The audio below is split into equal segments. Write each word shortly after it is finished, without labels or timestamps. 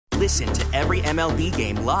Listen to every MLB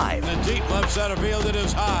game live. In the deep left center field, it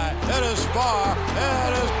is high, it is far,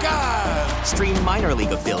 it is gone. Stream minor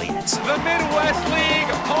league affiliates. The Midwest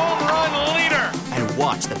League home run leader. And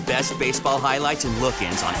watch the best baseball highlights and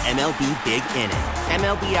look-ins on MLB Big Inning.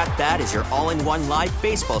 MLB At Bat is your all-in-one live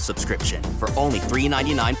baseball subscription for only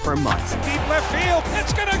 $3.99 per month. Deep left field,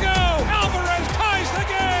 it's gonna go. Alvarez ties the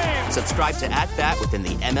game. Subscribe to At Bat within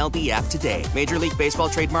the MLB app today. Major League Baseball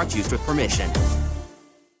trademarks used with permission.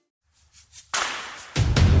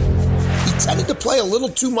 He tended to play a little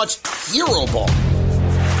too much hero ball.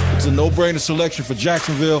 It's a no-brainer selection for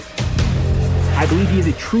Jacksonville. I believe he is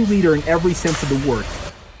a true leader in every sense of the word.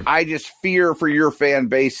 I just fear for your fan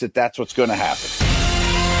base that that's what's going to happen.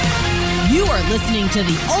 You are listening to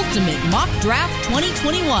the Ultimate Mock Draft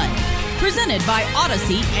 2021, presented by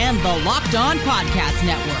Odyssey and the Locked On Podcast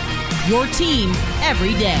Network. Your team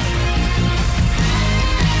every day.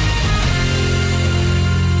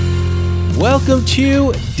 Welcome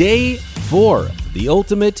to Day 4, the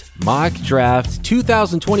Ultimate Mock Draft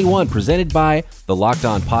 2021, presented by the Locked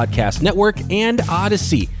On Podcast Network and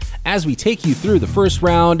Odyssey, as we take you through the first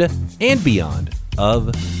round and beyond of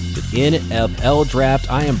the NFL Draft.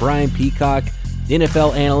 I am Brian Peacock,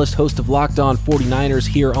 NFL analyst, host of Locked On 49ers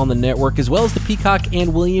here on the network, as well as the Peacock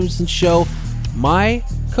and Williamson Show, my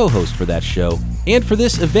co-host for that show. And for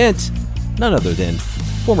this event, none other than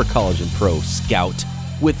former college and pro scout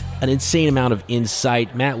with an insane amount of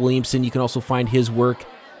insight, Matt Williamson. You can also find his work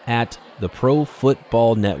at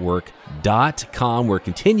theprofootballnetwork.com. We're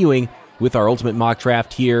continuing with our Ultimate Mock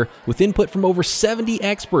Draft here with input from over 70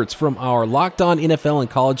 experts from our Locked On NFL and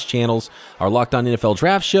college channels, our Locked On NFL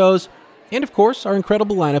draft shows, and of course, our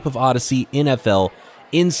incredible lineup of Odyssey NFL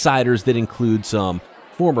insiders that include some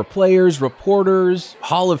former players, reporters,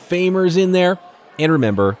 Hall of Famers in there. And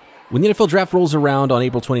remember, when the NFL Draft rolls around on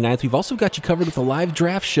April 29th, we've also got you covered with a live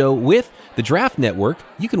draft show with the Draft Network.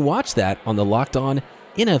 You can watch that on the Locked On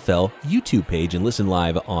NFL YouTube page and listen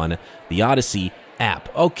live on the Odyssey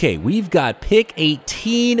app. Okay, we've got pick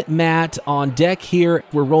 18, Matt, on deck here.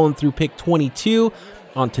 We're rolling through pick 22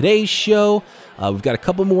 on today's show. We've got a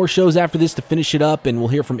couple more shows after this to finish it up, and we'll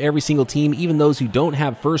hear from every single team, even those who don't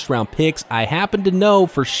have first-round picks. I happen to know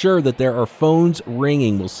for sure that there are phones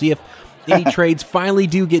ringing. We'll see if any trades finally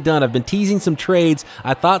do get done. I've been teasing some trades.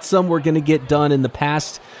 I thought some were going to get done in the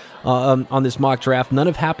past on this mock draft. None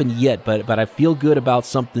have happened yet, but I feel good about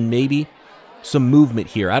something, maybe some movement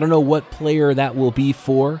here. I don't know what player that will be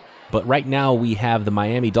for, but right now we have the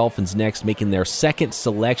Miami Dolphins next, making their second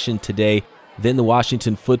selection today, then the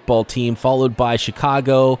Washington football team, followed by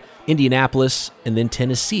Chicago, Indianapolis, and then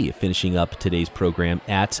Tennessee, finishing up today's program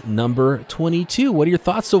at number 22. What are your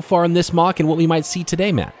thoughts so far on this mock and what we might see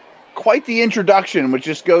today, Matt? Quite the introduction, which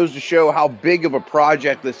just goes to show how big of a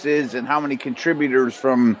project this is and how many contributors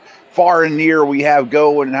from far and near we have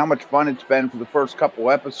going and how much fun it's been for the first couple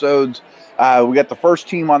episodes. We got the first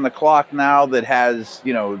team on the clock now that has,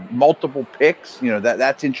 multiple picks.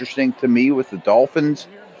 That's interesting to me with the Dolphins.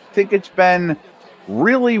 I think it's been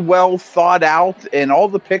really well thought out, and all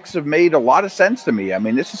the picks have made a lot of sense to me. I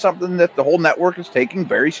mean, this is something that the whole network is taking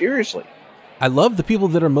very seriously. I love the people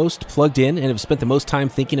that are most plugged in and have spent the most time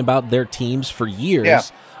thinking about their teams for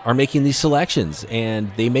years are making these selections,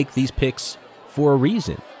 and they make these picks for a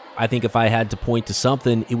reason. I think if I had to point to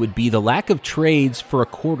something, it would be the lack of trades for a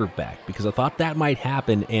quarterback, because I thought that might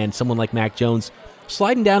happen, and someone like Mac Jones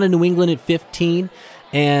sliding down to New England at 15,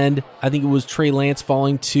 and I think it was Trey Lance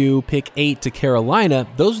falling to pick 8 to Carolina.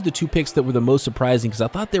 Those are the two picks that were the most surprising, because I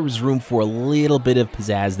thought there was room for a little bit of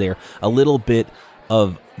pizzazz there, a little bit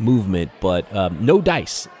of movement, but no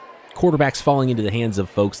dice. Quarterbacks falling into the hands of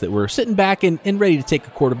folks that were sitting back and ready to take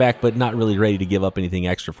a quarterback, but not really ready to give up anything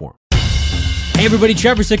extra for him. Hey everybody,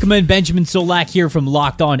 Trevor Sikkema and Benjamin Solak here from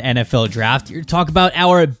Locked On NFL Draft. Here to talk about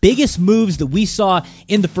our biggest moves that we saw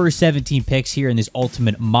in the first 17 picks here in this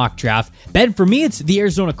ultimate mock draft. Ben, for me, it's the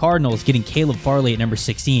Arizona Cardinals getting Caleb Farley at number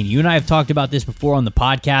 16. You and I have talked about this before on the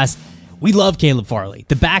podcast. We love Caleb Farley.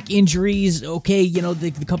 The back injuries, okay,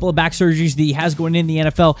 the couple of back surgeries that he has going in the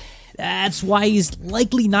NFL, that's why he's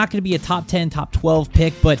likely not going to be a top 10, top 12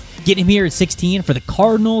 pick, but getting him here at 16 for the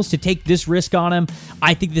Cardinals to take this risk on him,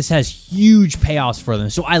 I think this has huge payoffs for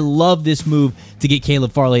them. So I love this move to get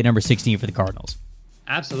Caleb Farley at number 16 for the Cardinals.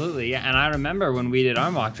 Absolutely, yeah. And I remember when we did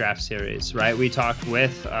our mock draft series, right? We talked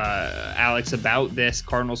with Alex about this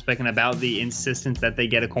Cardinals pick and about the insistence that they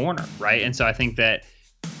get a corner, right? And so I think that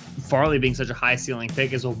Farley being such a high ceiling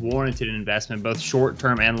pick is a warranted investment, both short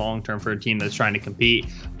term and long term, for a team that's trying to compete.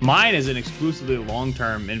 Mine is an exclusively long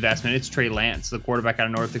term investment. It's Trey Lance, the quarterback out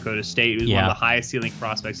of North Dakota State, who's one of the highest ceiling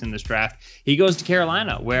prospects in this draft. He goes to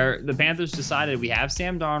Carolina, where the Panthers decided we have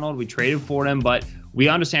Sam Darnold, we traded for him, but we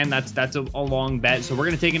understand that's a long bet, so we're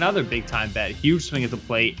going to take another big-time bet. Huge swing at the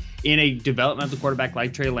plate in a developmental quarterback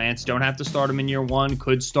like Trey Lance. Don't have to start him in year one.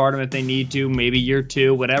 Could start him if they need to, maybe year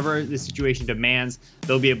two. Whatever the situation demands,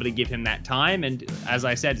 they'll be able to give him that time. And as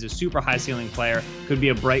I said, he's a super high-ceiling player. Could be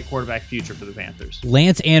a bright quarterback future for the Panthers.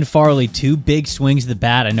 Lance and Farley, two big swings of the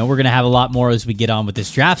bat. I know we're going to have a lot more as we get on with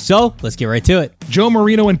this draft, so let's get right to it. Joe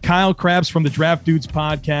Marino and Kyle Krabs from the Draft Dudes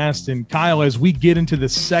podcast. And Kyle, as we get into the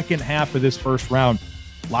second half of this first round,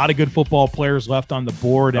 a lot of good football players left on the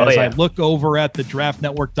board. As I look over at the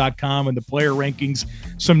draftnetwork.com and the player rankings,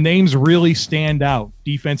 some names really stand out.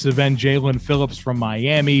 Defensive end Jalen Phillips from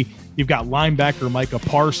Miami. You've got linebacker Micah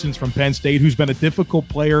Parsons from Penn State, who's been a difficult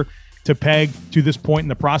player to peg to this point in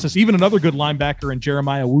the process. Even another good linebacker in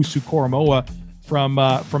Jeremiah Owusu-Koramoah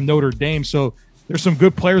from Notre Dame. So there's some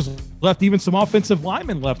good players left, even some offensive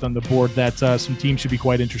linemen left on the board that some teams should be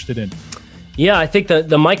quite interested in. Yeah, I think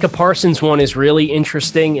the Micah Parsons one is really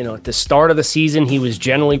interesting. You know, at the start of the season, he was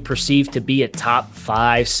generally perceived to be a top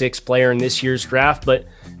 5-6 player in this year's draft, but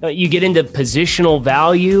you get into positional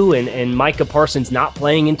value and Micah Parsons not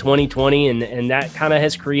playing in 2020, and that kind of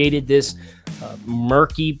has created this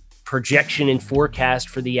murky projection and forecast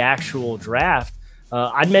for the actual draft.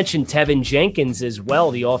 I'd mention Tevin Jenkins as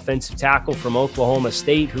well, the offensive tackle from Oklahoma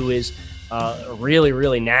State, who is really,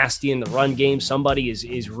 really nasty in the run game. Somebody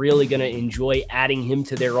is really going to enjoy adding him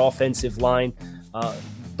to their offensive line.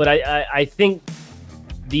 But I think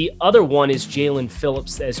the other one is Jalen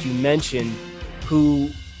Phillips, as you mentioned, who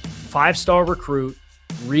 5-star recruit,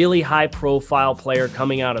 really high-profile player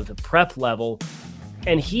coming out of the prep level.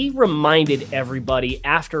 And he reminded everybody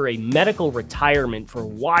after a medical retirement for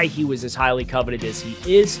why he was as highly coveted as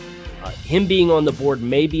he is. Him being on the board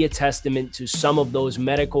may be a testament to some of those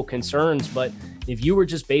medical concerns, but if you were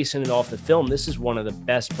just basing it off the film, this is one of the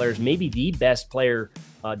best players, maybe the best player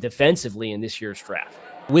defensively in this year's draft.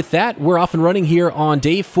 With that, we're off and running here on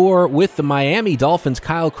day 4 with the Miami Dolphins.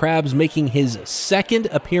 Kyle Krabs making his second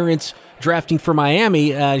appearance drafting for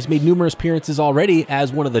Miami. He's made numerous appearances already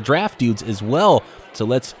as one of the draft dudes as well. So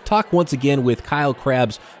let's talk once again with Kyle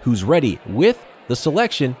Krabs, who's ready with the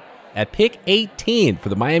selection at pick 18 for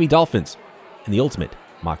the Miami Dolphins in the Ultimate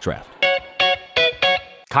Mock Draft.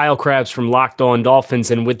 Kyle Krabs from Locked On Dolphins,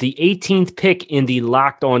 and with the 18th pick in the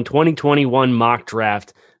Locked On 2021 Mock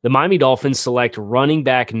Draft, the Miami Dolphins select running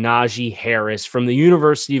back Najee Harris from the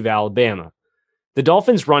University of Alabama. The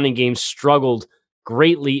Dolphins' running game struggled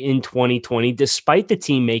greatly in 2020, despite the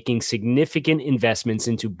team making significant investments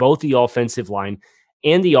into both the offensive line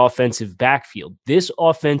and the offensive backfield. This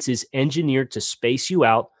offense is engineered to space you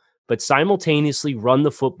out, but simultaneously run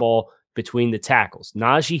the football between the tackles.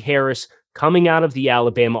 Najee Harris, coming out of the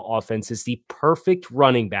Alabama offense, is the perfect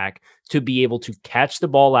running back to be able to catch the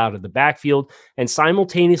ball out of the backfield and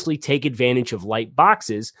simultaneously take advantage of light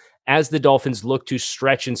boxes as the Dolphins look to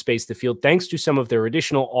stretch and space the field thanks to some of their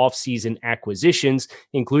additional offseason acquisitions,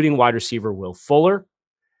 including wide receiver Will Fuller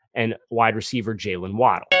and wide receiver Jalen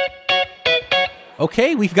Waddle.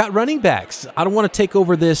 Okay, we've got running backs. I don't want to take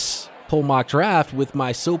over this whole mock draft with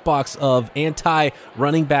my soapbox of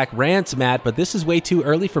anti-running back rants, Matt, but this is way too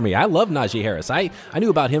early for me. I love Najee Harris. I knew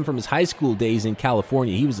about him from his high school days in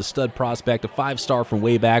California. He was a stud prospect, a 5-star from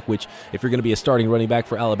way back, which if you're going to be a starting running back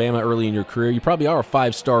for Alabama early in your career, you probably are a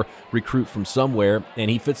 5-star recruit from somewhere,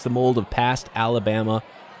 and he fits the mold of past Alabama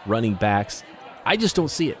running backs. I just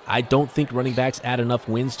don't see it. I don't think running backs add enough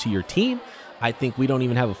wins to your team. I think we don't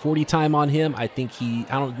even have a 40 time on him. I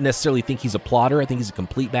don't necessarily think he's a plotter. I think he's a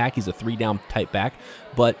complete back. He's a 3-down type back.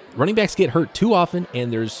 But running backs get hurt too often,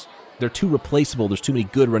 and they're too replaceable. There's too many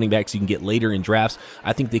good running backs you can get later in drafts.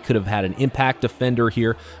 I think they could have had an impact defender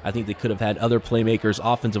here. I think they could have had other playmakers,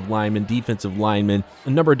 offensive linemen, defensive linemen,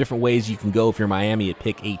 a number of different ways you can go if you're Miami at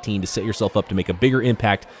pick 18 to set yourself up to make a bigger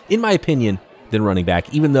impact, in my opinion, than running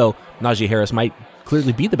back, even though Najee Harris might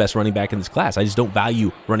clearly be the best running back in this class. I just don't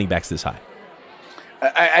value running backs this high.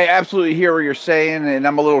 I absolutely hear what you're saying, and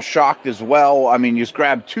I'm a little shocked as well. I mean, you just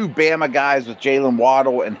grabbed 2 Bama guys with Jalen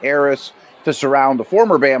Waddle and Harris to surround the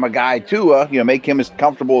former Bama guy, Tua, make him as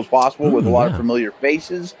comfortable as possible with a lot of familiar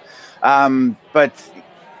faces. But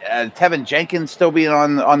Tevin Jenkins still being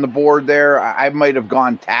on the board there, I might have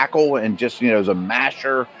gone tackle and just, as a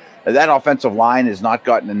masher. That offensive line has not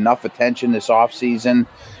gotten enough attention this offseason.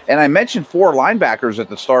 And I mentioned 4 linebackers at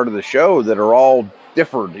the start of the show that are all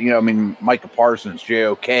differed. You know, I mean, Micah Parsons,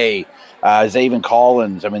 JOK, Zaven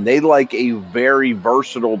Collins. I mean, they like a very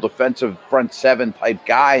versatile defensive front seven type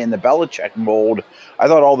guy in the Belichick mold. I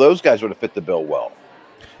thought all those guys would have fit the bill well.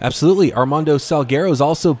 Absolutely. Armando Salguero's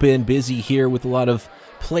also been busy here with a lot of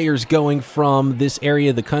players going from this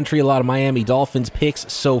area of the country, a lot of Miami Dolphins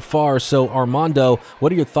picks so far. So, Armando,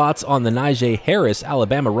 what are your thoughts on the Najee Harris,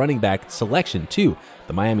 Alabama running back selection to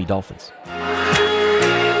the Miami Dolphins?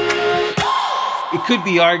 It could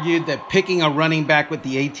be argued that picking a running back with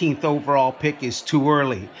the 18th overall pick is too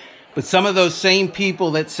early. But some of those same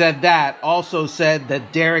people that said that also said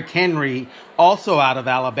that Derrick Henry, also out of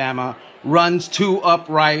Alabama, runs too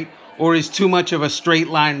upright or is too much of a straight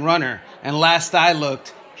line runner. And last I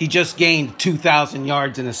looked, he just gained 2,000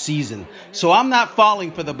 yards in a season. So I'm not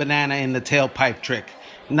falling for the banana in the tailpipe trick.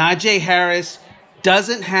 Najee Harris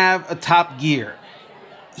doesn't have a top gear.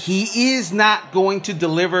 He is not going to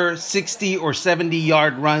deliver 60 or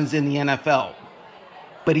 70-yard runs in the NFL.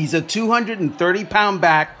 But he's a 230-pound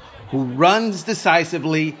back who runs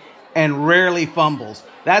decisively and rarely fumbles.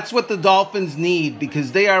 That's what the Dolphins need,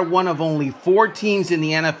 because they are one of only 4 teams in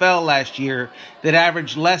the NFL last year that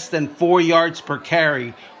averaged less than 4 yards per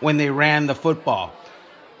carry when they ran the football.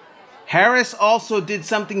 Harris also did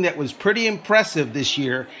something that was pretty impressive this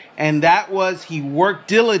year, and that was he worked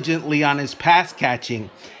diligently on his pass catching.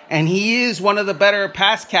 And he is one of the better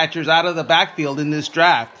pass catchers out of the backfield in this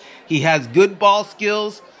draft. He has good ball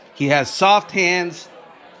skills. He has soft hands.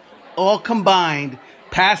 All combined,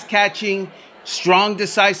 pass catching, strong,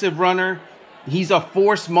 decisive runner. He's a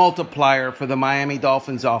force multiplier for the Miami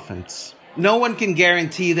Dolphins offense. No one can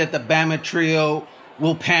guarantee that the Bama trio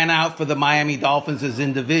will pan out for the Miami Dolphins as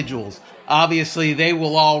individuals. Obviously, they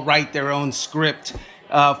will all write their own script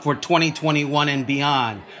for 2021 and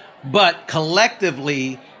beyond. But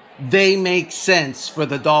collectively, they make sense for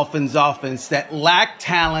the Dolphins offense that lacked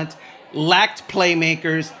talent, lacked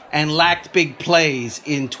playmakers, and lacked big plays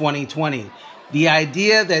in 2020. The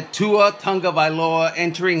idea that Tua Tagovailoa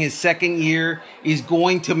entering his second year is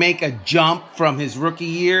going to make a jump from his rookie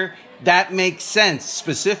year, that makes sense,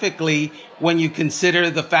 specifically when you consider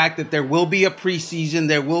the fact that there will be a preseason,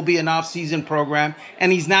 there will be an off-season program,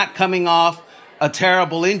 and he's not coming off a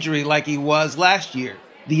terrible injury like he was last year.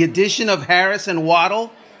 The addition of Harris and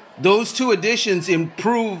Waddle, those two additions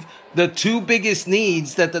improve the two biggest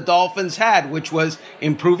needs that the Dolphins had, which was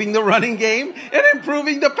improving the running game and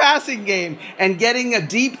improving the passing game and getting a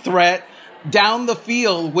deep threat down the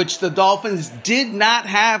field, which the Dolphins did not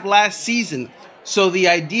have last season. So the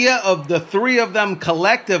idea of the three of them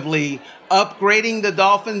collectively upgrading the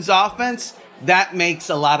Dolphins offense, that makes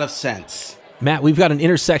a lot of sense. Matt, we've got an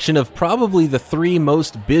intersection of probably the 3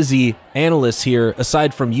 most busy analysts here,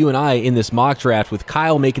 aside from you and I, in this mock draft, with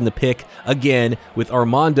Kyle making the pick again, with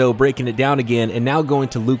Armando breaking it down again, and now going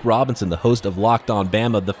to Luke Robinson, the host of Locked On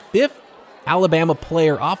Bama, the 5th Alabama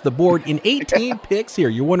player off the board in 18 picks here.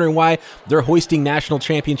 You're wondering why they're hoisting national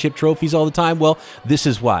championship trophies all the time? Well, this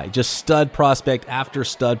is why. Just stud prospect after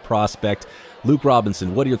stud prospect. Luke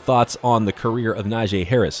Robinson, what are your thoughts on the career of Najee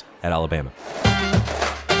Harris at Alabama?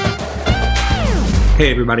 Hey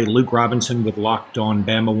everybody, Luke Robinson with Locked On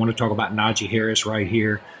Bama. I want to talk about Najee Harris right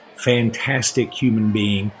here. Fantastic human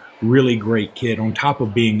being, really great kid. On top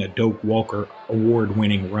of being a Doak Walker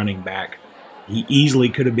award-winning running back, he easily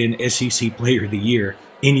could have been SEC Player of the Year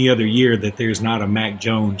any other year that there's not a Mac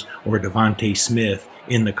Jones or a Devontae Smith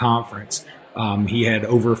in the conference. He had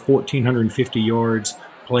over 1,450 yards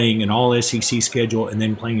playing an all-SEC schedule and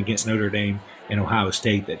then playing against Notre Dame and Ohio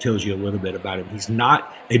State. That tells you a little bit about him. He's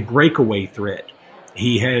not a breakaway threat.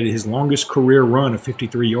 He had his longest career run of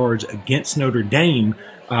 53 yards against Notre Dame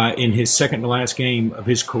in his second to last game of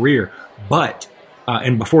his career. But,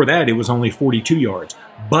 and before that, it was only 42 yards.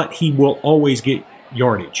 But he will always get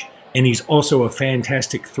yardage. And he's also a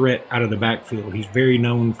fantastic threat out of the backfield. He's very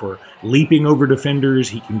known for leaping over defenders.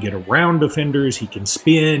 He can get around defenders. He can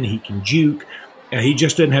spin. He can juke. He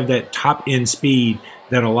just doesn't have that top-end speed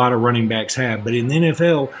that a lot of running backs have. But in the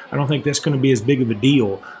NFL, I don't think that's going to be as big of a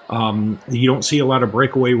deal. You don't see a lot of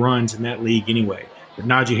breakaway runs in that league anyway. But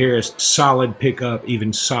Najee Harris, solid pickup,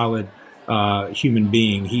 even solid human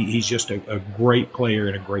being. He's just a great player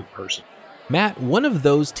and a great person. Matt, one of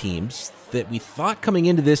those teams that we thought coming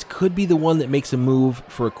into this could be the one that makes a move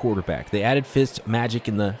for a quarterback. They added Fitz Magic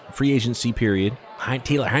in the free agency period.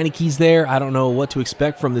 Taylor Heineke's there. I don't know what to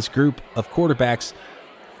expect from this group of quarterbacks.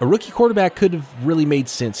 A rookie quarterback could have really made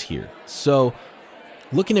sense here. So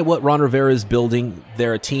looking at what Ron Rivera is building,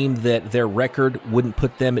 they're a team that their record wouldn't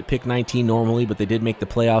put them at pick 19 normally, but they did make the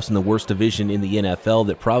playoffs in the worst division in the NFL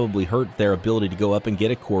that probably hurt their ability to go up and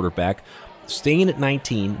get a quarterback. staying at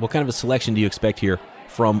 19, what kind of a selection do you expect here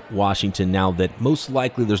from Washington now that most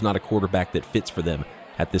likely there's not a quarterback that fits for them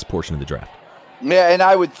at this portion of the draft? Yeah, and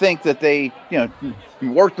I would think that they,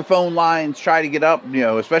 work the phone lines, try to get up,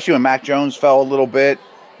 especially when Mac Jones fell a little bit.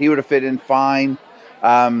 He would have fit in fine.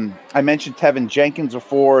 I mentioned Tevin Jenkins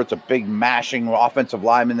before. It's a big mashing offensive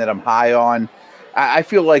lineman that I'm high on. I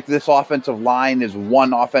feel like this offensive line is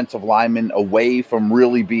one offensive lineman away from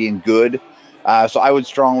really being good. So I would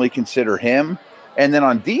strongly consider him. And then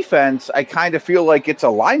on defense, I kind of feel like it's a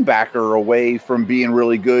linebacker away from being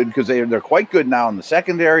really good because they're quite good now in the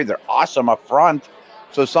secondary. They're awesome up front.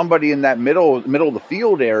 So somebody in that middle of the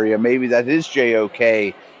field area, maybe that is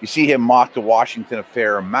JOK. You see him mock to Washington a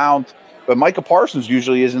fair amount. But Micah Parsons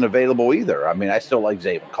usually isn't available either. I mean, I still like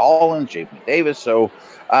Zayvon Collins, J.P. Davis. So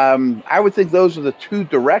I would think those are the two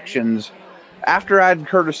directions. After adding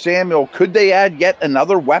Curtis Samuel, could they add yet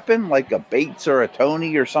another weapon like a Bates or a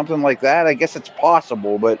Tony or something like that? I guess it's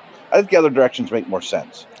possible, but I think the other directions make more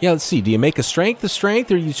sense. Yeah, let's see. Do you make a strength,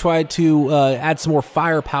 or you try to add some more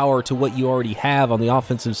firepower to what you already have on the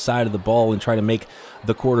offensive side of the ball and try to make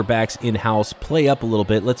the quarterbacks in-house play up a little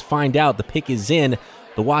bit? Let's find out. The pick is in.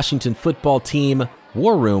 The Washington football team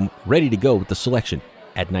war room ready to go with the selection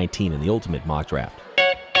at 19 in the Ultimate Mock Draft.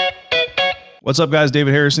 What's up, guys?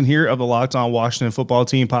 David Harrison here of the Locked On Washington Football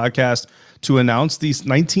Team podcast to announce the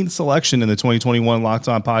 19th selection in the 2021 Locked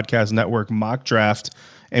On Podcast Network Mock Draft.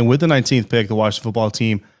 And with the 19th pick, the Washington Football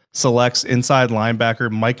Team selects inside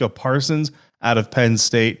linebacker Micah Parsons out of Penn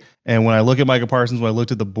State. And when I look at Micah Parsons, when I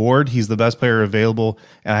looked at the board, he's the best player available.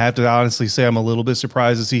 And I have to honestly say I'm a little bit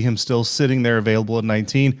surprised to see him still sitting there available at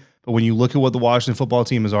 19. But when you look at what the Washington Football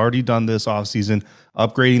Team has already done this offseason,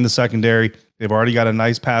 upgrading the secondary, they've already got a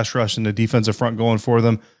nice pass rush in the defensive front going for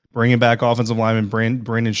them, bringing back offensive lineman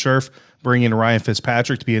Brandon Scherf, bringing in Ryan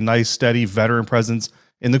Fitzpatrick to be a nice, steady veteran presence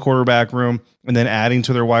in the quarterback room, and then adding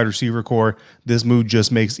to their wide receiver core. This move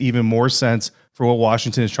just makes even more sense for what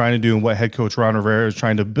Washington is trying to do and what head coach Ron Rivera is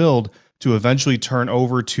trying to build to eventually turn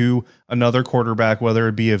over to another quarterback, whether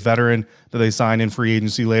it be a veteran that they sign in free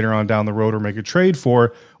agency later on down the road or make a trade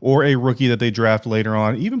for, or a rookie that they draft later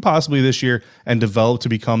on, even possibly this year, and develop to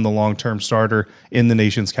become the long-term starter in the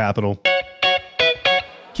nation's capital.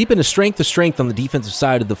 Keeping a strength on the defensive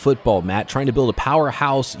side of the football, Matt, trying to build a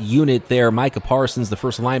powerhouse unit there. Micah Parsons, the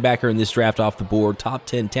first linebacker in this draft off the board, top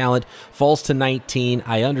 10 talent, falls to 19.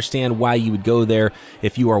 I understand why you would go there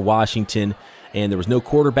if you are Washington, and there was no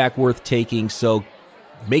quarterback worth taking, so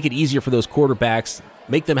make it easier for those quarterbacks,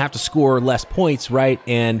 make them have to score less points, right,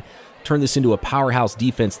 and turn this into a powerhouse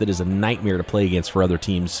defense that is a nightmare to play against for other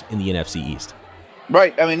teams in the NFC East.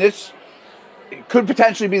 Right. I mean, this could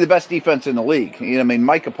potentially be the best defense in the league.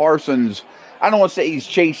 Micah Parsons, I don't want to say he's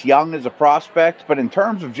Chase Young as a prospect, but in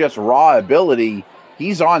terms of just raw ability,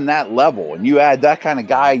 he's on that level. And you add that kind of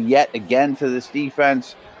guy yet again to this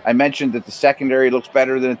defense. I mentioned that the secondary looks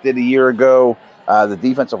better than it did a year ago. The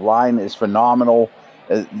defensive line is phenomenal.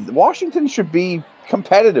 Washington should be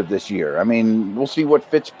competitive this year. I mean, we'll see what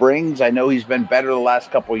Fitz brings. I know he's been better the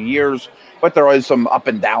last couple of years, but there is some up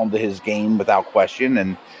and down to his game without question.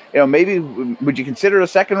 And, maybe would you consider a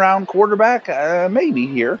second-round quarterback? Maybe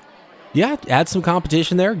here. Yeah, add some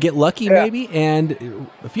competition there. Get lucky, maybe. And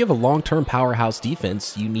if you have a long-term powerhouse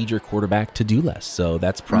defense, you need your quarterback to do less. So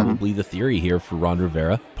that's probably the theory here for Ron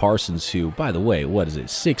Rivera. Parsons, who, by the way,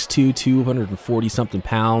 6'2", 240-something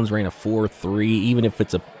pounds, ran a 4.3, even if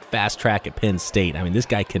it's a fast track at Penn State. I mean, this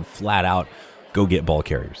guy can flat out go get ball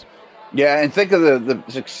carriers. Yeah, and think of the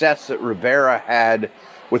success that Rivera had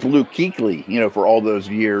with Luke Kuechly, for all those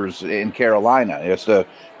years in Carolina. It's the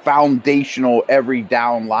foundational every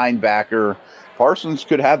down linebacker. Parsons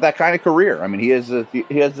could have that kind of career. I mean, he has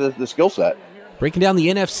the skill set. Breaking down the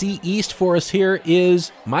NFC East for us here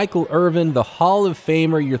is Michael Irvin, the Hall of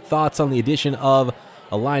Famer. Your thoughts on the addition of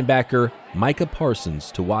a linebacker, Micah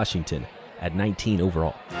Parsons, to Washington at 19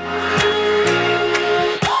 overall.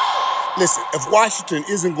 Listen, if Washington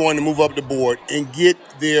isn't going to move up the board and get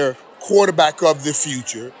their quarterback of the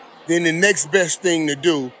future, then the next best thing to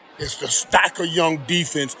do is to stack a young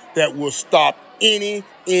defense that will stop any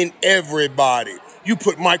and everybody. You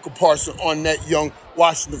put Micah Parsons on that young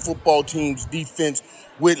Washington Football Team's defense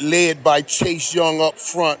led by Chase Young up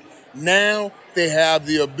front. Now they have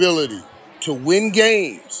the ability to win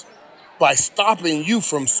games by stopping you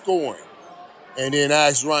from scoring. And then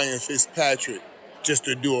ask Ryan Fitzpatrick just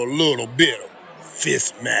to do a little bit of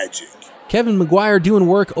fist magic. Kevin McGuire doing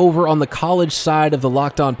work over on the college side of the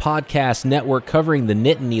Locked On Podcast Network covering the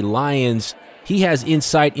Nittany Lions. He has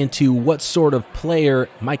insight into what sort of player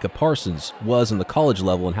Micah Parsons was on the college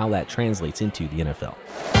level and how that translates into the NFL.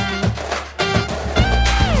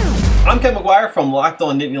 I'm Ken McGuire from Locked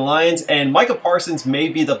On Nittany Lions, and Micah Parsons may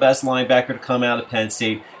be the best linebacker to come out of Penn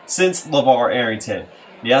State since LeVar Arrington.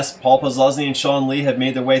 Yes, Paul Posluszny and Sean Lee have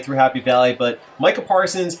made their way through Happy Valley, but Micah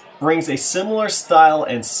Parsons brings a similar style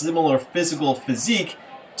and similar physical physique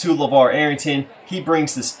to LeVar Arrington. He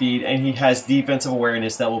brings the speed, and he has defensive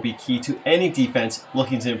awareness that will be key to any defense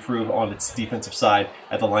looking to improve on its defensive side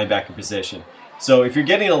at the linebacker position. So if you're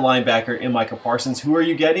getting a linebacker in Micah Parsons, who are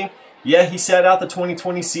you getting? Yeah, he sat out the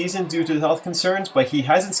 2020 season due to health concerns, but he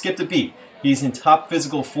hasn't skipped a beat. He's in top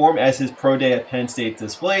physical form as his pro day at Penn State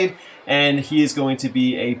displayed, and he is going to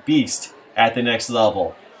be a beast at the next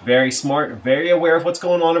level. Very smart, very aware of what's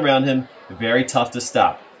going on around him, very tough to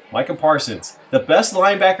stop. Micah Parsons, the best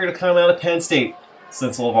linebacker to come out of Penn State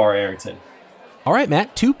since LeVar Arrington. All right,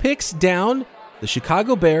 Matt, 2 picks down. The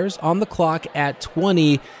Chicago Bears on the clock at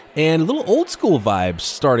 20, and a little old school vibes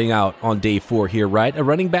starting out on day 4 here, right? A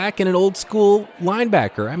running back and an old school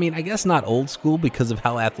linebacker. I mean, I guess not old school because of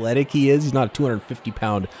how athletic he is. He's not a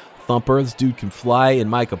 250-pound thumper. This dude can fly in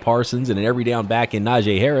Micah Parsons and an every down back in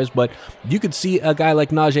Najee Harris, but you could see a guy like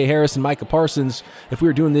Najee Harris and Micah Parsons, if we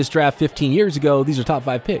were doing this draft 15 years ago, these are top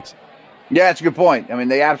 5 picks. Yeah, it's a good point. I mean,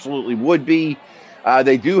 they absolutely would be.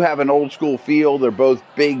 They do have an old school feel. They're both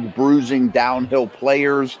big, bruising, downhill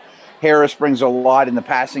players. Harris brings a lot in the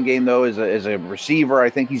passing game, though, as a receiver.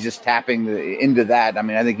 I think he's just tapping into that. I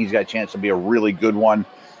mean, I think he's got a chance to be a really good one.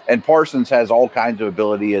 And Parsons has all kinds of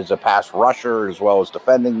ability as a pass rusher as well as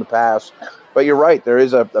defending the pass. But you're right. There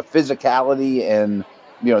is a physicality, and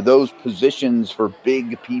those positions for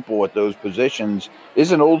big people at those positions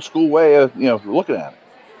is an old school way of looking at it.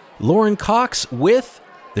 Lauren Cox with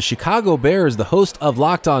the Chicago Bears, the host of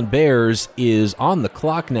Locked On Bears, is on the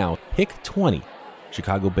clock now. Pick 20.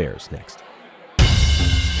 Chicago Bears next.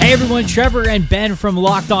 Hey everyone, Trevor and Ben from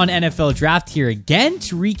Locked On NFL Draft here again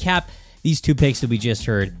to recap these 2 picks that we just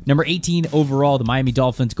heard. Number 18 overall, the Miami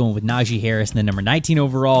Dolphins going with Najee Harris, and then number 19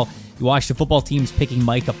 overall, the Washington football team's picking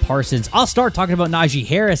Micah Parsons. I'll start talking about Najee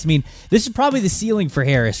Harris. I mean, this is probably the ceiling for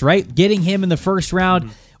Harris, right? Getting him in the first round.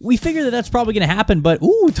 We figure that that's probably going to happen, but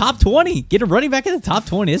top 20. Get a running back in the top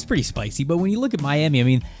 20 is pretty spicy. But when you look at Miami, I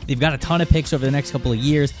mean, they've got a ton of picks over the next couple of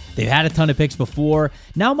years. They've had a ton of picks before.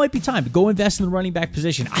 Now might be time to go invest in the running back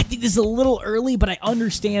position. I think this is a little early, but I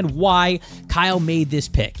understand why Kyle made this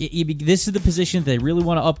pick. This is the position that they really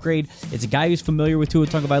want to upgrade. It's a guy who's familiar with Tua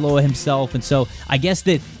Tagovailoa himself, and so I guess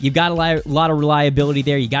that you've got a lot of reliability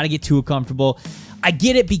there. You got to get Tua comfortable. I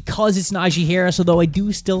get it because it's Najee Harris, although I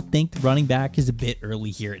do still think the running back is a bit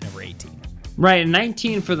early here at number 18. Right,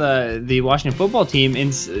 19 for the Washington football team. And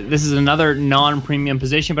this is another non-premium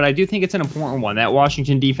position, but I do think it's an important one. That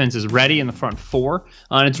Washington defense is ready in the front 4,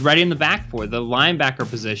 and it's ready in the back 4. The linebacker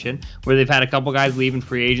position, where they've had a couple guys leaving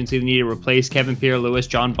free agency, they need to replace Kevin Pierre-Louis,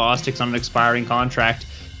 John Bostic's on an expiring contract.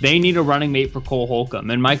 They need a running mate for Cole Holcomb,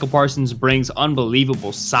 and Michael Parsons brings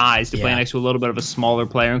unbelievable size to play next to a little bit of a smaller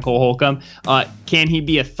player in Cole Holcomb. Can he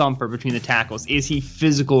be a thumper between the tackles? Is he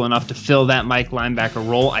physical enough to fill that Mike linebacker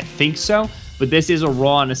role? I think so. But this is a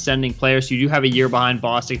raw and ascending player, so you do have a year behind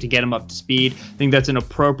Bostic to get him up to speed. I think that's an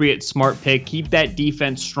appropriate, smart pick. Keep that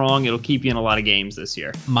defense strong. It'll keep you in a lot of games this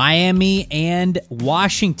year. Miami and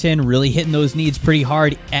Washington really hitting those needs pretty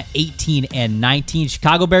hard at 18 and 19.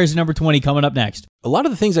 Chicago Bears at number 20 coming up next. A lot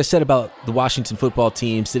of the things I said about the Washington football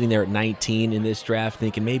team sitting there at 19 in this draft,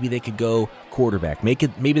 thinking maybe they could go quarterback,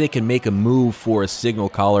 maybe they can make a move for a signal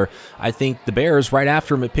caller. I think the Bears right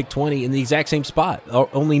after him at pick 20 in the exact same spot,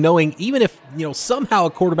 only knowing even if somehow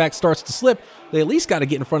a quarterback starts to slip, they at least got to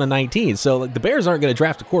get in front of 19. So the Bears aren't going to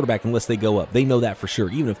draft a quarterback unless they go up. They know that for sure,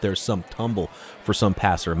 even if there's some tumble for some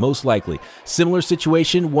passer, most likely. Similar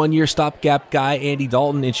situation, 1-year stopgap guy Andy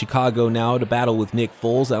Dalton in Chicago now to battle with Nick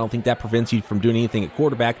Foles. I don't think that prevents you from doing anything at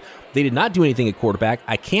quarterback. They did not do anything at quarterback.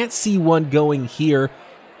 I can't see one going here.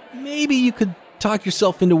 Maybe you could talk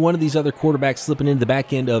yourself into one of these other quarterbacks slipping into the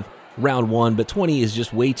back end of round 1, but 20 is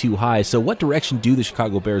just way too high. So what direction do the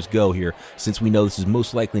Chicago Bears go here, since we know this is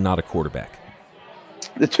most likely not a quarterback?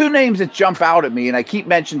 The 2 names that jump out at me, and I keep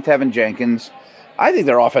mentioning Tevin Jenkins, I think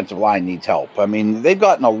their offensive line needs help. I mean, they've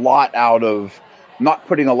gotten a lot out of not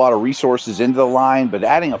putting a lot of resources into the line, but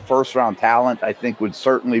adding a first-round talent I think would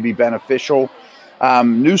certainly be beneficial.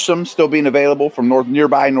 Newsome still being available from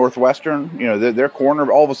nearby Northwestern. Their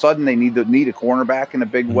corner, all of a sudden they need a cornerback in a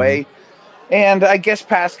big way. And I guess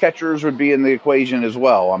pass catchers would be in the equation as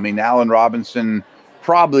well. I mean, Allen Robinson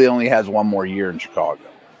probably only has 1 more year in Chicago.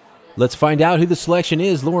 Let's find out who the selection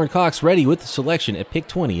is. Lauren Cox ready with the selection at pick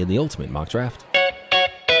 20 in the Ultimate Mock Draft.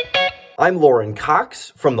 I'm Lauren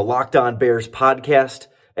Cox from the Locked On Bears podcast,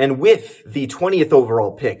 and with the 20th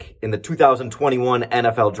overall pick in the 2021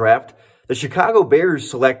 NFL Draft, the Chicago Bears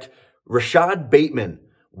select Rashad Bateman,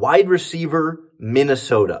 wide receiver,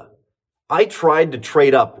 Minnesota. I tried to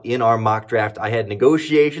trade up in our mock draft. I had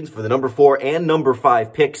negotiations for the number 4 and number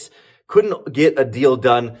 5 picks. Couldn't get a deal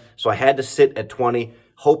done, so I had to sit at 20,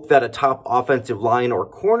 hope that a top offensive line or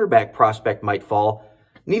cornerback prospect might fall.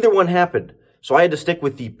 Neither one happened, so I had to stick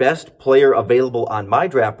with the best player available on my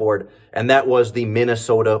draft board, and that was the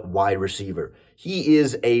Minnesota wide receiver. He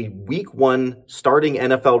is a week 1 starting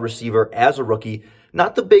NFL receiver as a rookie.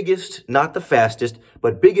 Not the biggest, not the fastest,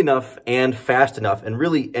 but big enough and fast enough, and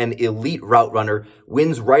really an elite route runner,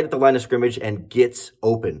 wins right at the line of scrimmage and gets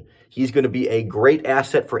open. He's going to be a great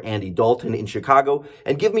asset for Andy Dalton in Chicago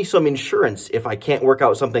and give me some insurance if I can't work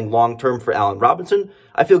out something long-term for Allen Robinson.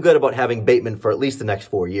 I feel good about having Bateman for at least the next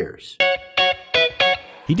 4 years.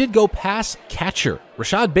 He did go pass catcher.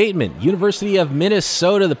 Rashad Bateman, University of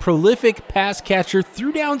Minnesota, the prolific pass catcher,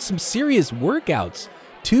 threw down some serious workouts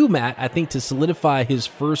to Matt, I think, to solidify his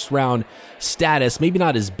first-round status. Maybe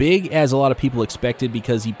not as big as a lot of people expected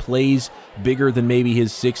because he plays bigger than maybe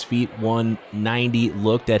his 6 feet 190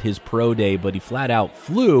 looked at his pro day, but he flat out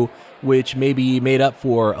flew, which maybe made up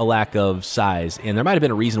for a lack of size. And there might have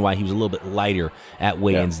been a reason why he was a little bit lighter at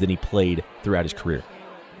weigh-ins than he played throughout his career.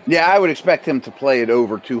 Yeah, I would expect him to play at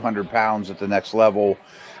over 200 pounds at the next level.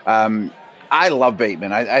 I love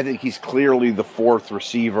Bateman. I think he's clearly the 4th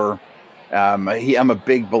receiver. I'm a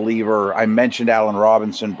big believer. I mentioned Allen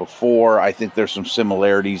Robinson before. I think there's some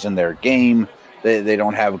similarities in their game. They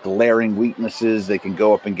don't have glaring weaknesses. They can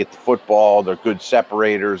go up and get the football. They're good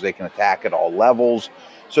separators. They can attack at all levels.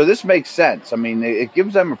 So this makes sense. I mean, it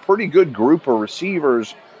gives them a pretty good group of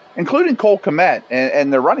receivers, including Cole Kmet,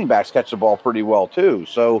 and their running backs catch the ball pretty well too.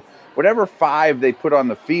 So whatever 5 they put on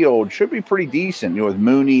the field should be pretty decent, with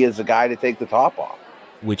Mooney as a guy to take the top off.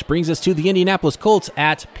 Which brings us to the Indianapolis Colts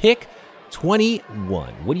at pick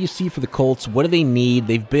 21. What do you see for the Colts? What do they need?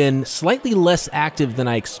 They've been slightly less active than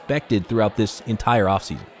I expected throughout this entire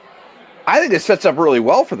offseason. I think it sets up really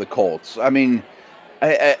well for the Colts. I mean,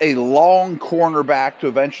 a long cornerback to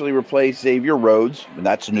eventually replace Xavier Rhodes, and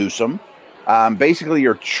that's Newsome. Basically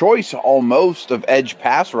your choice almost of edge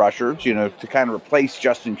pass rushers, to kind of replace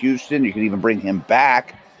Justin Houston. You could even bring him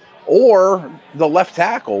back. Or the left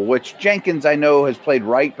tackle, which Jenkins I know has played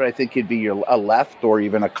right, but I think he'd be a left or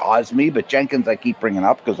even a Cosme. But Jenkins I keep bringing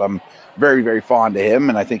up because I'm very, very fond of him,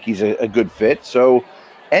 and I think he's a good fit. So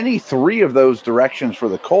any 3 of those directions for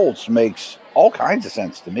the Colts makes all kinds of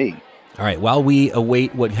sense to me. All right, while we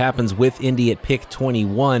await what happens with Indy at pick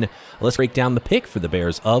 21, let's break down the pick for the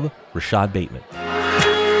Bears of Rashad Bateman.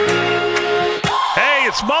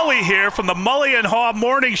 It's Mully here from the Mully and Haw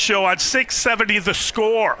Morning Show on 670 The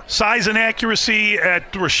Score. Size and accuracy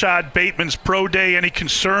at Rashad Bateman's pro day. Any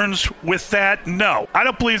concerns with that? No. I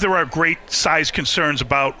don't believe there are great size concerns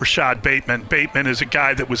about Rashad Bateman. Bateman is a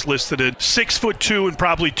guy that was listed at 6'2" and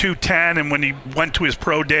probably 210, and when he went to his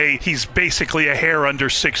pro day, he's basically a hair under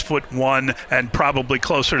 6'1" and probably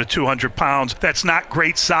closer to 200 pounds. That's not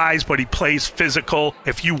great size, but he plays physical.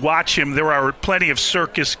 If you watch him, there are plenty of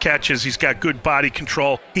circus catches. He's got good body control.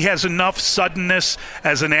 He has enough suddenness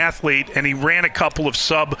as an athlete, and he ran a couple of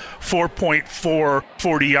sub 4.4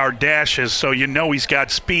 40-yard dashes, so he's got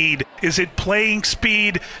speed. Is it playing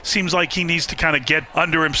speed? Seems like he needs to kind of get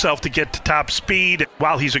under himself to get to top speed.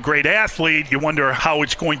 While he's a great athlete, you wonder how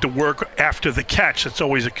it's going to work after the catch. That's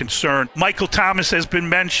always a concern. Michael Thomas has been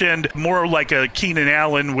mentioned, more like a Keenan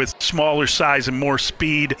Allen with smaller size and more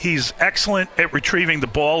speed. He's excellent at retrieving the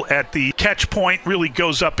ball at the catch point, really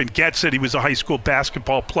goes up and gets it. He was a high school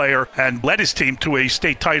basketball player and led his team to a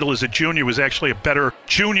state title as a junior, was actually a better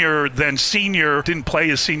junior than senior, didn't play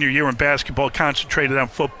his senior year in basketball, concentrated on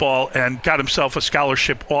football, and got himself a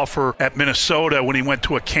scholarship offer at Minnesota when he went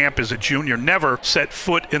to a camp as a junior. Never set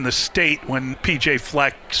foot in the state. When PJ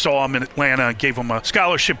Fleck saw him in Atlanta and gave him a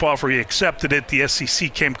scholarship offer, he accepted it. The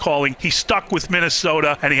SEC came calling. He stuck with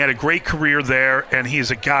Minnesota, and he had a great career there, and he is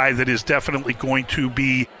a guy that is definitely going to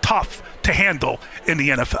be tough to handle in the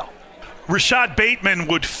NFL. Rashad Bateman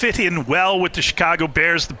would fit in well with the Chicago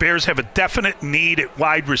Bears. The Bears have a definite need at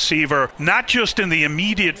wide receiver, not just in the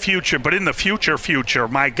immediate future, but in the future.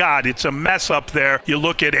 My God, it's a mess up there. You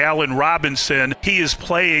look at Allen Robinson. He is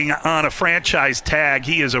playing on a franchise tag.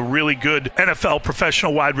 He is a really good NFL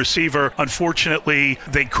professional wide receiver. Unfortunately,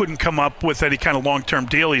 they couldn't come up with any kind of long-term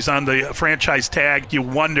deal. He's on the franchise tag. You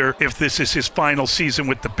wonder if this is his final season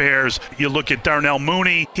with the Bears. You look at Darnell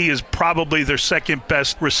Mooney. He is probably their second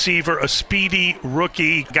best receiver, speedy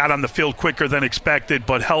rookie, got on the field quicker than expected,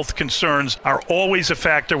 but health concerns are always a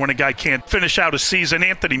factor when a guy can't finish out a season.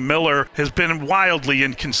 Anthony Miller has been wildly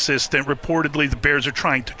inconsistent. Reportedly, the Bears are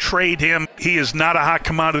trying to trade him. He is not a hot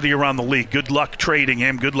commodity around the league. Good luck trading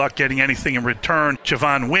him. Good luck getting anything in return.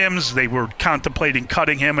 Javon Wims, they were contemplating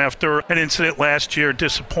cutting him after an incident last year.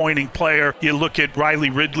 Disappointing player. You look at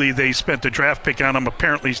Riley Ridley, they spent a draft pick on him.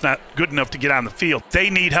 Apparently, he's not good enough to get on the field. They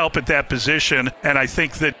need help at that position, and I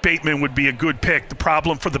think that Bateman would be a good pick. The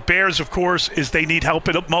problem for the Bears, of course, is they need help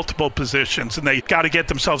at multiple positions, and they got to get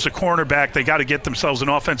themselves a cornerback. They got to get themselves an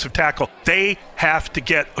offensive tackle. They have to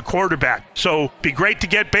get a quarterback. So be great to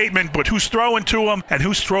get Bateman, but who's throwing to him and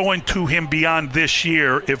who's throwing to him beyond this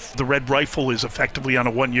year if the Red Rifle is effectively on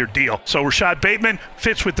a one-year deal? So Rashad Bateman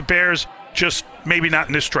fits with the Bears, just maybe not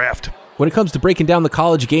in this draft. When it comes to breaking down the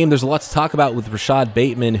college game, there's a lot to talk about with Rashad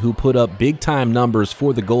Bateman, who put up big-time numbers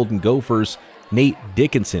for the Golden Gophers. Nate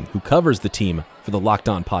Dickinson, who covers the team for the Locked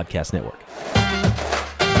On Podcast Network.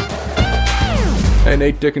 Hey,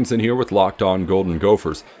 Nate Dickinson here with Locked On Golden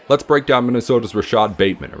Gophers. Let's break down Minnesota's Rashad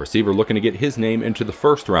Bateman, a receiver looking to get his name into the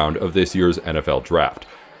first round of this year's NFL Draft.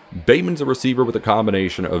 Bateman's a receiver with a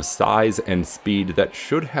combination of size and speed that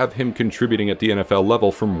should have him contributing at the NFL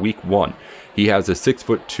level from week one. He has a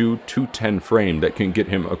 6'2", 210 frame that can get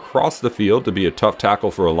him across the field to be a tough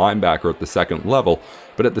tackle for a linebacker at the second level,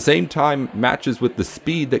 but at the same time matches with the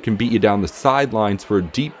speed that can beat you down the sidelines for a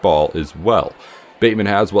deep ball as well. Bateman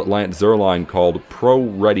has what Lance Zierlein called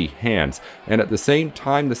pro-ready hands, and at the same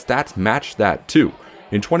time the stats match that too.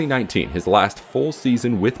 In 2019, his last full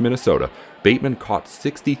season with Minnesota, Bateman caught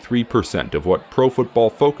 63% of what Pro Football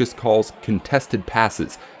Focus calls contested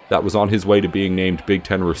passes. That was on his way to being named Big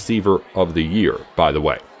Ten Receiver of the Year, by the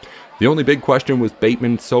way. The only big question with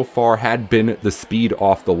Bateman so far had been the speed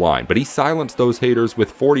off the line, but he silenced those haters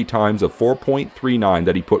with 40 times of 4.39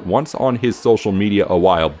 that he put once on his social media a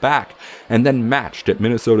while back, and then matched at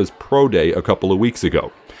Minnesota's Pro Day a couple of weeks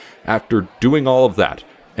ago. After doing all of that,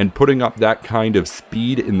 and putting up that kind of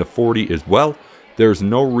speed in the 40 as well, there's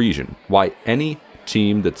no reason why any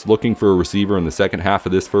team that's looking for a receiver in the second half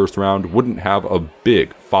of this first round wouldn't have a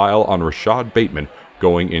big file on Rashad Bateman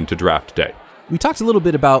going into draft day. We talked a little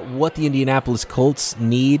bit about what the Indianapolis Colts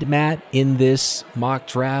need, Matt, in this mock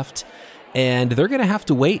draft, and they're going to have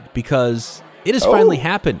to wait because it has finally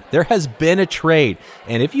happened. There has been a trade,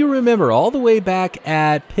 and if you remember all the way back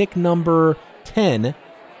at pick number 10,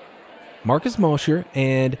 Marcus Mosher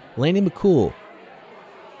and Landon McCool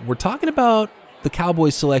were talking about the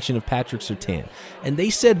Cowboys' selection of Patrick Surtain, and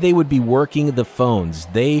they said they would be working the phones.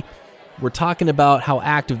 They were talking about how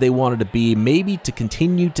active they wanted to be, maybe to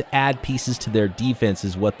continue to add pieces to their defense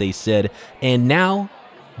is what they said, and now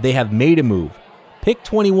they have made a move. Pick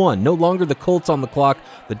 21, no longer the Colts on the clock.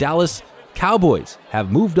 The Dallas Cowboys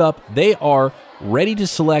have moved up. They are ready to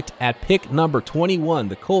select at pick number 21.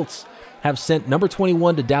 The Colts have sent number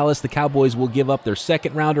 21 to Dallas. The Cowboys will give up their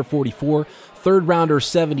second rounder 44, third rounder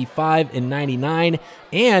 75 and 99,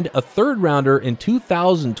 and a third rounder in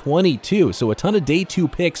 2022. So a ton of day two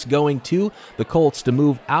picks going to the Colts to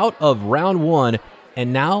move out of round one.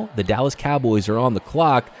 And now the Dallas Cowboys are on the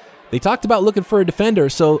clock. They talked about looking for a defender.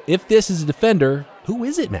 So if this is a defender, who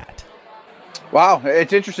is it, Matt? Wow,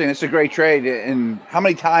 it's interesting. It's a great trade. And how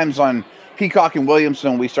many times on Peacock and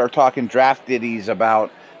Williamson we start talking draft ditties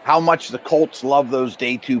about how much the Colts love those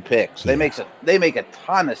day two picks. They make a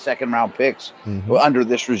ton of second round picks under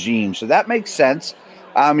this regime. So that makes sense.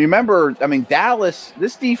 You remember, Dallas,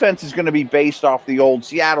 this defense is going to be based off the old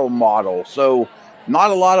Seattle model. So not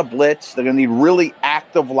a lot of blitz. They're going to need really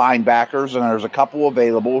active linebackers, and there's a couple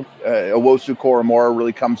available. Owosu Koromora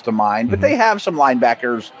really comes to mind, but they have some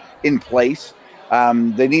linebackers in place.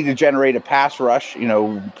 They need to generate a pass rush,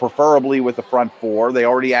 preferably with the front four. They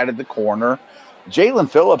already added the corner. Jalen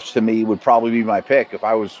Phillips, to me, would probably be my pick if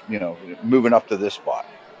I was, moving up to this spot.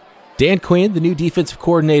 Dan Quinn, the new defensive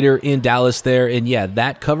coordinator in Dallas there. And yeah,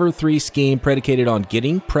 that cover three scheme predicated on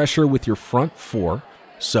getting pressure with your front four.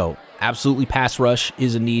 So absolutely pass rush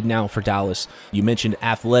is a need now for Dallas. You mentioned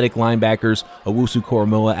athletic linebackers. Owusu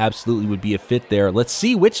Koromoa absolutely would be a fit there. Let's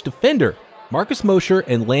see which defender Marcus Mosher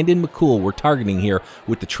and Landon McCool were targeting here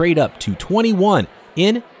with the trade up to 21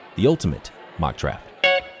 in the Ultimate Mock Draft.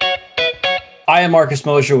 I am Marcus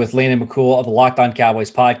Mosher with Landon McCool of the Locked On Cowboys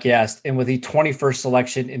podcast. And with the 21st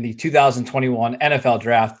selection in the 2021 NFL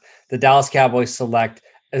Draft, the Dallas Cowboys select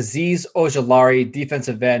Azeez Ojulari,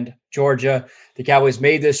 defensive end, Georgia. The Cowboys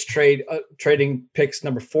made this trade, trading picks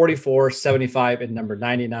number 44, 75, and number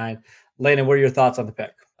 99. Landon, what are your thoughts on the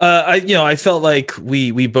pick? I felt like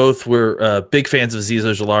we both were big fans of Azeez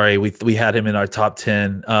Ojulari. We had him in our top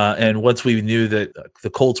 10, and once we knew that the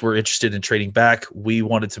Colts were interested in trading back, we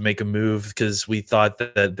wanted to make a move because we thought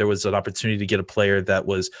that there was an opportunity to get a player that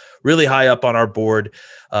was really high up on our board,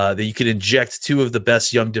 that you could inject two of the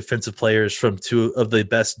best young defensive players from two of the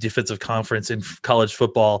best defensive conference in college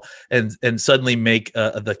football, and suddenly make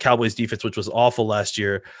the Cowboys defense, which was awful last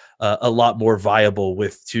year, a lot more viable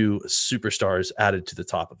with two superstars added to the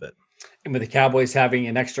top of it. And with the Cowboys having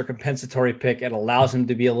an extra compensatory pick, it allows them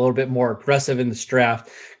to be a little bit more aggressive in this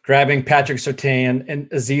draft, grabbing Patrick Surtain and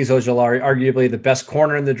Azeez Ojulari, arguably the best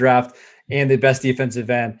corner in the draft and the best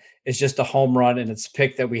defensive end. It's just a home run, and it's a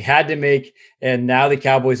pick that we had to make. And now the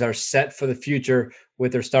Cowboys are set for the future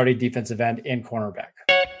with their starting defensive end and cornerback.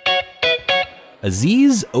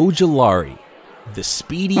 Azeez Ojulari, the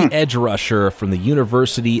speedy edge rusher from the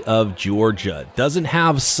University of Georgia. Doesn't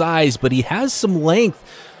have size, but he has some length.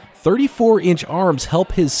 34-inch arms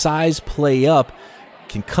help his size play up.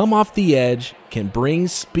 Can come off the edge, can bring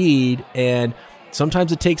speed, and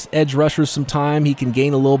sometimes it takes edge rushers some time. He can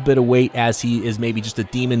gain a little bit of weight as he is maybe just a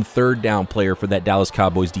demon third down player for that Dallas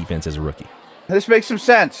Cowboys defense as a rookie. This makes some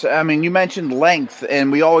sense. I mean, you mentioned length,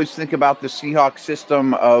 and we always think about the Seahawks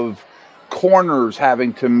system of corners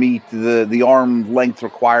having to meet the arm length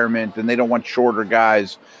requirement, and they don't want shorter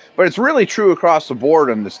guys. But it's really true across the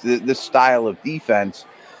board in this style of defense.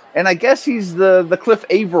 And I guess he's the Cliff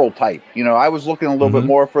Averill type. I was looking a little bit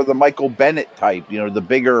more for the Michael Bennett type, the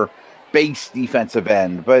bigger base defensive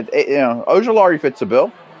end. But, Ojulari fits the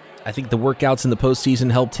bill. I think the workouts in the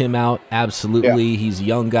postseason helped him out. Absolutely. Yeah. He's a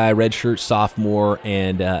young guy, redshirt sophomore,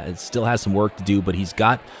 and still has some work to do, but he's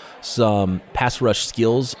got some pass rush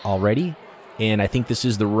skills already. And I think this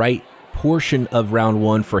is the right portion of round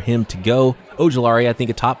one for him to go. Ojulari, I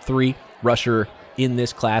think a top 3 rusher in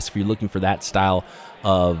this class if you're looking for that style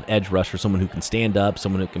of edge rusher, someone who can stand up,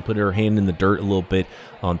 someone who can put her hand in the dirt a little bit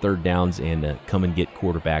on third downs and come and get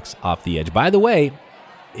quarterbacks off the edge. By the way,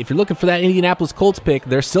 if you're looking for that Indianapolis Colts pick,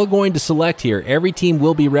 they're still going to select here. Every team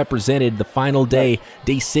will be represented. The final day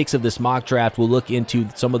 6 of this mock draft, we'll look into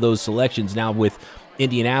some of those selections. Now with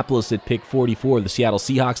Indianapolis at pick 44, the Seattle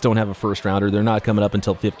Seahawks don't have a first rounder. They're not coming up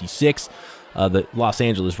until 56. The Los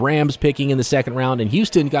Angeles Rams picking in the second round, and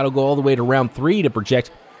Houston got to go all the way to round 3 to project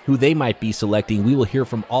who they might be selecting. We will hear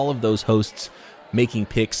from all of those hosts making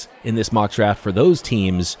picks in this mock draft for those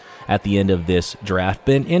teams at the end of this draft.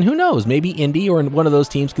 And who knows, maybe Indy or one of those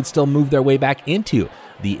teams could still move their way back into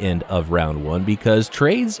the end of round 1, because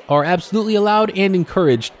trades are absolutely allowed and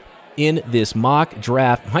encouraged in this mock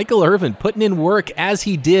draft. Michael Irvin putting in work as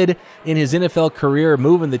he did in his NFL career,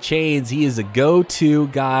 moving the chains. He is a go-to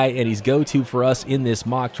guy, and he's go-to for us in this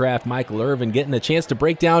mock draft. Michael Irvin getting a chance to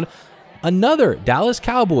break down another Dallas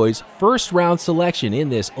Cowboys first-round selection in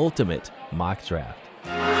this ultimate mock draft.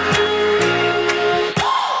 The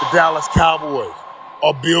Dallas Cowboys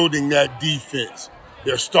are building that defense.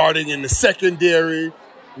 They're starting in the secondary,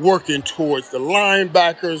 working towards the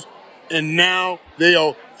linebackers, and now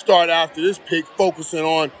they'll start after this pick focusing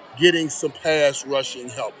on getting some pass rushing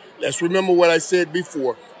help. Let's remember what I said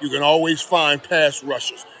before. You can always find pass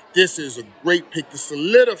rushers. This is a great pick to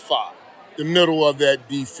solidify the middle of that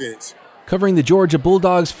defense. Covering the Georgia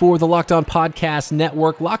Bulldogs for the Locked On Podcast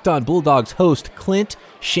Network, Locked On Bulldogs host Clint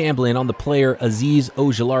Shamblin on the player Azeez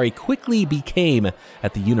Ojulari quickly became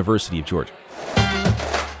at the University of Georgia.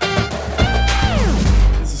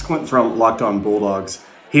 This is Clint from Locked On Bulldogs,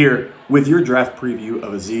 here with your draft preview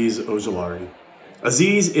of Azeez Ojulari.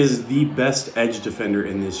 Azeez is the best edge defender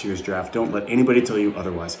in this year's draft. Don't let anybody tell you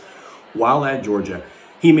otherwise. While at Georgia,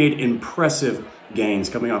 he made impressive gains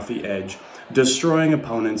coming off the edge, destroying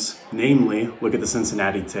opponents, namely, look at the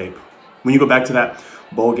Cincinnati tape. When you go back to that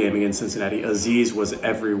bowl game against Cincinnati, Azeez was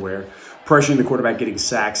everywhere, pressuring the quarterback, getting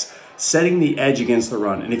sacks, setting the edge against the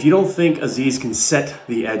run. And if you don't think Azeez can set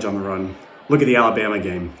the edge on the run, look at the Alabama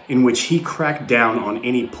game, in which he cracked down on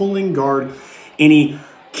any pulling guard, any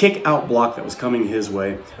kick-out block that was coming his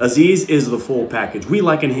way. Azeez is the full package. We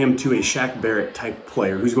liken him to a Shaq Barrett type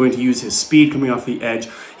player who's going to use his speed coming off the edge.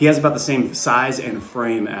 He has about the same size and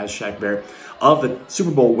frame as Shaq Barrett of the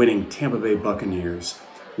Super Bowl winning Tampa Bay Buccaneers.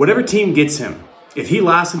 Whatever team gets him, if he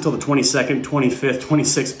lasts until the 22nd, 25th,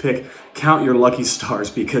 26th pick, count your lucky stars,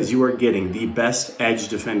 because you are getting the best edge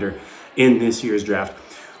defender in this year's draft.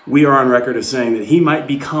 We are on record of saying that he might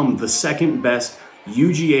become the second best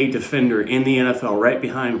UGA defender in the NFL, right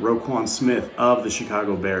behind Roquan Smith of the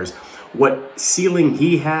Chicago Bears. What ceiling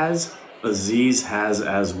he has, Azeez has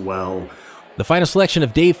as well. The final selection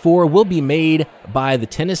of Day 4 will be made by the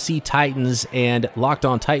Tennessee Titans, and Locked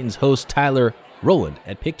On Titans host Tyler Rowland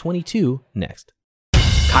at pick 22 next.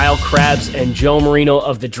 Kyle Krabs and Joe Marino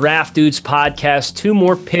of the Draft Dudes podcast. 2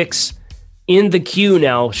 more picks in the queue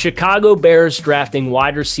now. Chicago Bears drafting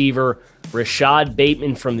wide receiver Rashad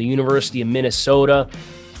Bateman from the University of Minnesota.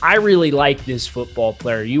 I really like this football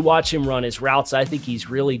player. You watch him run his routes. I think he's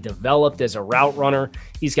really developed as a route runner.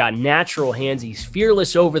 He's got natural hands. He's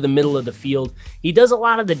fearless over the middle of the field. He does a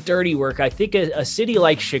lot of the dirty work. I think a city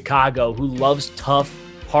like Chicago, who loves tough,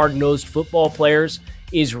 hard-nosed football players,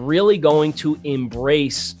 is really going to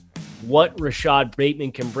embrace what Rashad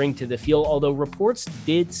Bateman can bring to the field, although reports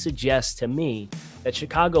did suggest to me that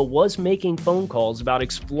Chicago was making phone calls about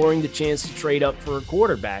exploring the chance to trade up for a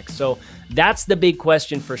quarterback. So that's the big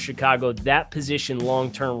question for Chicago. That position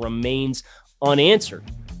long-term remains unanswered.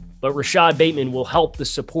 But Rashad Bateman will help the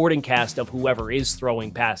supporting cast of whoever is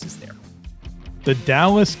throwing passes there. The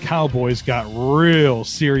Dallas Cowboys got real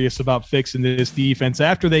serious about fixing this defense.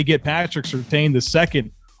 After they get Patrick Surtain the second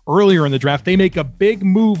earlier in the draft, they make a big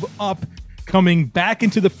move up, coming back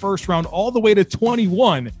into the first round all the way to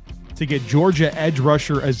 21 to get Georgia edge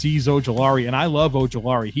rusher Azeez Ojulari. And I love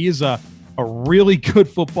Ojulari. He is a really good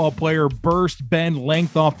football player, burst, bend,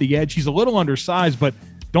 length off the edge. He's a little undersized, but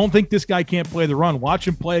don't think this guy can't play the run. Watch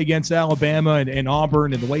him play against Alabama and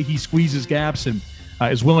Auburn, and the way he squeezes gaps and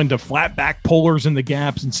is willing to flat back pullers in the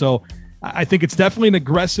gaps. And so I think it's definitely an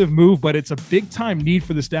aggressive move, but it's a big-time need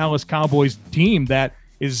for this Dallas Cowboys team that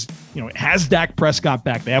is, has Dak Prescott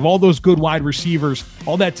back. They have all those good wide receivers,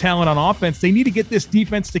 all that talent on offense. They need to get this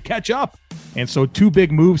defense to catch up. And so 2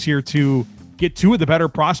 big moves here to get 2 of the better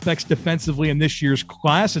prospects defensively in this year's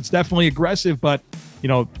class. It's definitely aggressive, but, you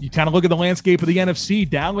kind of look at the landscape of the NFC.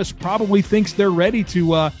 Dallas probably thinks they're ready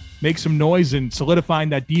to make some noise, and solidifying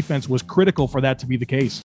that defense was critical for that to be the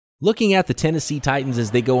case. Looking at the Tennessee Titans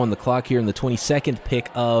as they go on the clock here in the 22nd pick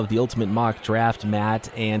of the Ultimate Mock Draft,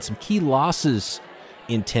 Matt, and some key losses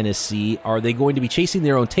in Tennessee. Are they going to be chasing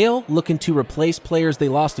their own tail, looking to replace players they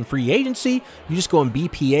lost in free agency? You just going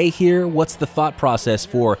BPA here? What's the thought process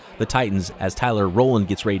for the Titans as Tyler Rowland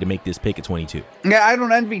gets ready to make this pick at 22? Yeah, I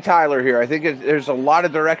don't envy Tyler here. I think there's a lot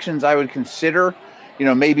of directions I would consider.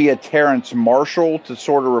 Maybe a Terrence Marshall to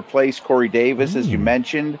sort of replace Corey Davis, as you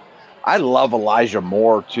mentioned. I love Elijah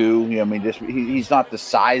Moore, too. He's not the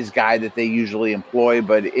size guy that they usually employ,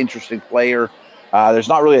 but interesting player. There's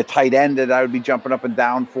not really a tight end that I would be jumping up and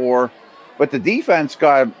down for. But the defense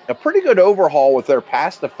got a pretty good overhaul with their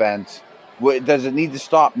pass defense. Does it need to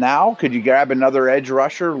stop now? Could you grab another edge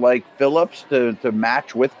rusher like Phillips to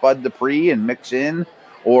match with Bud Dupree and mix in?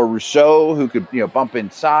 Or Rousseau, who could bump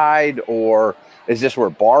inside? Or is this where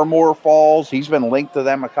Barmore falls? He's been linked to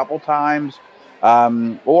them a couple times.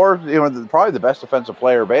 Or probably the best defensive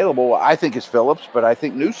player available, I think, is Phillips, but I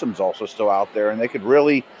think Newsom's also still out there, and they could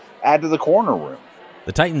really add to the corner room.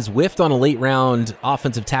 The Titans whiffed on a late-round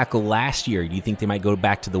offensive tackle last year. Do you think they might go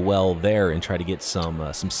back to the well there and try to get some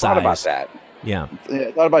size? Thought about that. Yeah.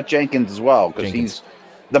 Thought about Jenkins as well, because he's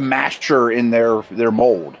the master in their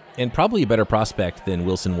mold. And probably a better prospect than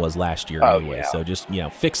Wilson was last year anyway. Yeah. So just,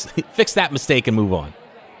 fix that mistake and move on.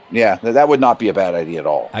 Yeah, that would not be a bad idea at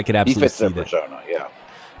all. I could absolutely see that. He fits their persona,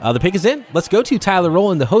 yeah. The pick is in. Let's go to Tyler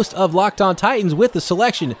Rowland, the host of Locked On Titans, with the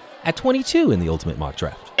selection at 22 in the Ultimate Mock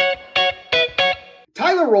Draft.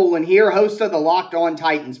 Tyler Rowland here, host of the Locked On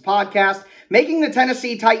Titans podcast, making the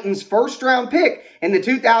Tennessee Titans' first-round pick in the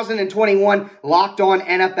 2021 Locked On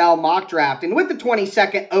NFL Mock Draft. And with the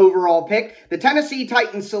 22nd overall pick, the Tennessee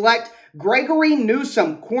Titans select Gregory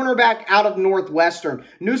Newsome, cornerback out of Northwestern.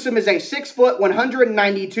 Newsome is a 6',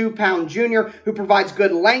 192-pound junior who provides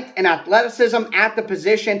good length and athleticism at the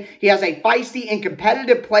position. He has a feisty and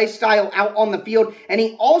competitive play style out on the field, and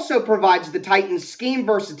he also provides the Titans scheme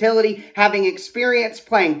versatility, having experience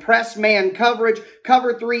playing press man coverage,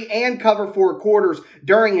 cover 3, and cover 4 quarters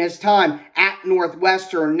during his time at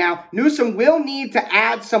Northwestern. Now, Newsome will need to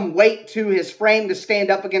add some weight to his frame to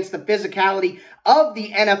stand up against the physicality of the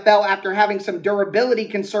NFL after having some durability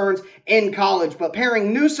concerns in college. But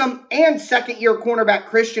pairing Newsome and second-year cornerback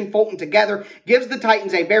Christian Fulton together gives the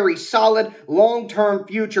Titans a very solid long-term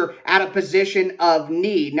future at a position of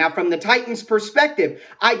need. Now, from the Titans' perspective,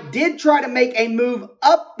 I did try to make a move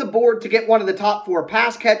up the board to get one of the top 4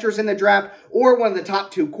 pass catchers in the draft or one of the top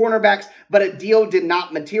 2 cornerbacks, but a deal did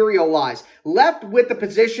not materialize. Left with the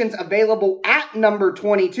positions available at number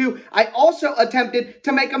 22, I also attempted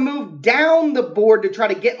to make a move down the board to try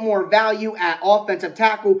to get more value at offensive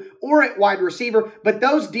tackle or at wide receiver, but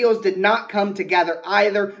those deals did not come together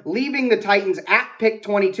either, leaving the Titans at pick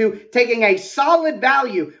 22, taking a solid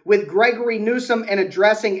value with Gregory Newsome and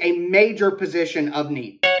addressing a major position of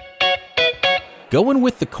need. going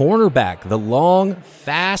with the cornerback, the long,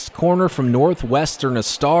 fast corner from Northwestern, a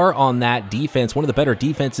star on that defense, one of the better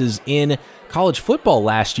defenses in college football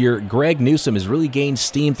last year. Greg Newsome has really gained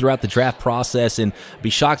steam throughout the draft process, and I'd be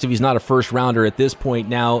shocked if he's not a first-rounder at this point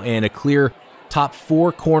now, and a clear top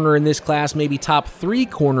 4 corner in this class, maybe top 3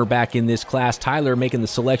 cornerback in this class. Tyler making the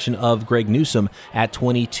selection of Greg Newsome at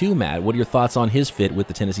 22, Matt. What are your thoughts on his fit with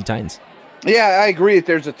the Tennessee Titans? Yeah, I agree that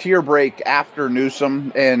there's a tier break after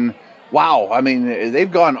Newsome, and wow, I mean,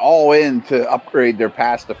 they've gone all in to upgrade their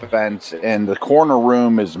pass defense, and the corner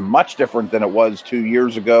room is much different than it was 2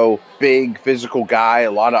 years ago. Big, physical guy,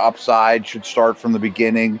 a lot of upside, should start from the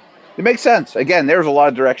beginning. It makes sense. Again, there's a lot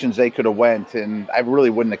of directions they could have went, and I really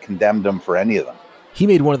wouldn't have condemned them for any of them. He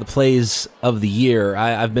made one of the plays of the year.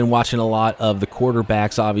 I've been watching a lot of the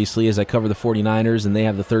quarterbacks, obviously, as I cover the 49ers, and they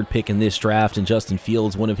have the 3rd pick in this draft, and Justin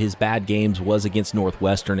Fields, one of his bad games was against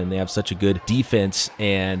Northwestern, and they have such a good defense,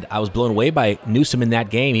 and I was blown away by Newsome in that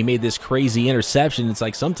game. He made this crazy interception. It's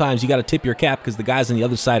like sometimes you got to tip your cap because the guys on the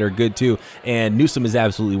other side are good too, and Newsome is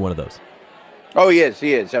absolutely one of those. Oh, he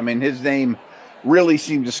is. I mean, his name really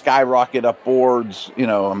seemed to skyrocket up boards,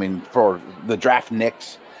 for the draft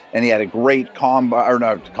nicks. And he had a great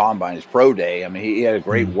his pro day. I mean, he had a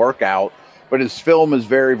great workout, but his film is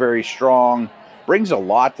very, very strong, brings a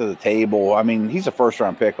lot to the table. I mean, he's a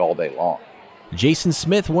first-round pick all day long. Jason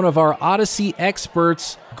Smith, one of our Odyssey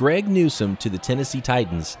experts, Greg Newsome to the Tennessee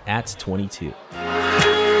Titans at 22.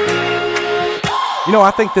 I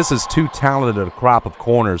think this is too talented a crop of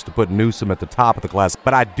corners to put Newsome at the top of the class.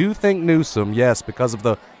 But I do think Newsome, yes, because of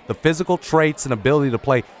the physical traits and ability to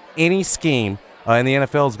play any scheme, in the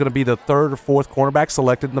NFL is going to be the 3rd or 4th cornerback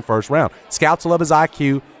selected in the first round. Scouts love his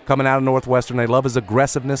IQ coming out of Northwestern. They love his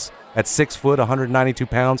aggressiveness at 6 foot, 192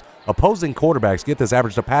 pounds. Opposing quarterbacks get this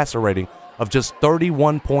average to passer rating of just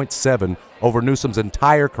 31.7 over Newsome's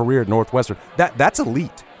entire career at Northwestern. That's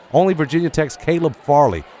elite. Only Virginia Tech's Caleb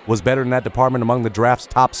Farley was better in that department among the draft's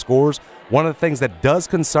top scorers. One of the things that does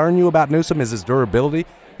concern you about Newsome is his durability.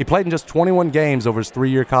 He played in just 21 games over his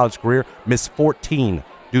 3-year college career, missed 14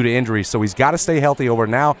 due to injuries, so he's got to stay healthy over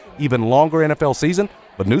now even longer NFL season.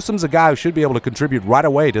 But Newsome's a guy who should be able to contribute right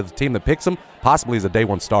away to the team that picks him, possibly as a day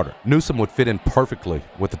 1 starter. Newsome would fit in perfectly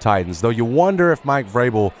with the Titans, though you wonder if Mike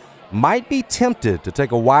Vrabel might be tempted to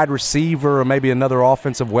take a wide receiver or maybe another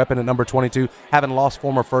offensive weapon at number 22, having lost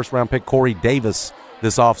former first-round pick Corey Davis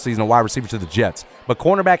this offseason, a wide receiver to the Jets. But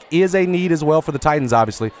cornerback is a need as well for the Titans,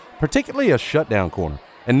 obviously, particularly a shutdown corner.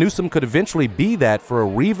 And Newsome could eventually be that for a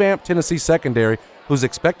revamped Tennessee secondary whose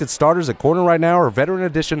expected starters at corner right now are veteran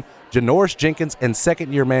addition Janoris Jenkins and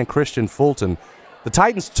second-year man Christian Fulton. The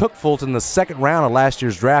Titans took Fulton in the 2nd round of last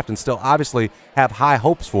year's draft and still obviously have high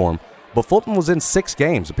hopes for him. But Fulton was in 6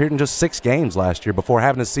 games, appeared in just 6 games last year before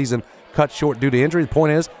having his season cut short due to injury. The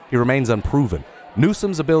point is, he remains unproven.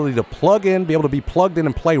 Newsome's ability to plug in, be able to be plugged in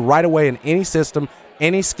and play right away in any system,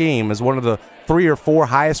 any scheme, as one of the 3 or 4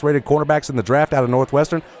 highest-rated cornerbacks in the draft out of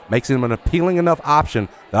Northwestern, makes him an appealing enough option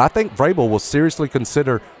that I think Vrabel will seriously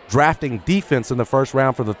consider drafting defense in the first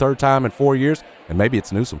round for the 3rd time in 4 years, and maybe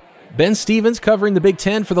it's Newsome. Ben Stevens, covering the Big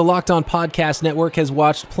Ten for the Locked On Podcast Network, has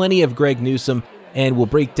watched plenty of Greg Newsome and will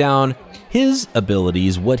break down his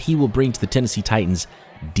abilities, what he will bring to the Tennessee Titans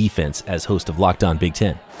defense as host of Locked On Big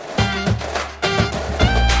Ten.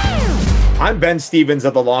 I'm Ben Stevens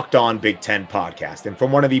of the Locked On Big Ten podcast, and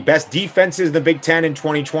from one of the best defenses in the Big Ten in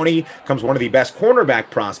 2020 comes one of the best cornerback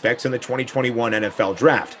prospects in the 2021 NFL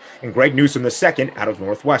Draft, and Greg Newsome II out of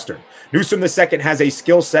Northwestern. Newsome II has a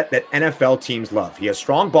skill set that NFL teams love. He has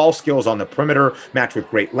strong ball skills on the perimeter, matched with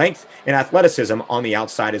great length and athleticism on the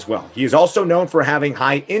outside as well. He is also known for having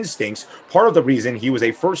high instincts, part of the reason he was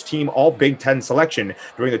a first-team All-Big Ten selection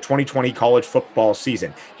during the 2020 college football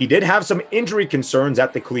season. He did have some injury concerns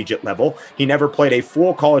at the collegiate level. He never played a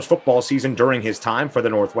full college football season during his time for the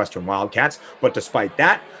Northwestern Wildcats, but despite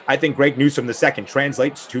that, I think Greg Newsome II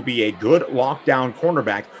translates to be a good lockdown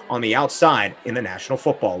cornerback on the outside in the National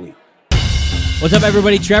Football League. What's up,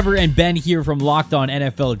 everybody? Trevor and Ben here from Locked On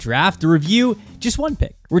NFL Draft to review just one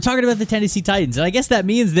pick. We're talking about the Tennessee Titans, and I guess that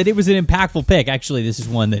means that it was an impactful pick. Actually, this is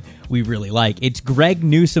one that we really like. It's Greg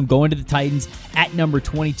Newsome going to the Titans at number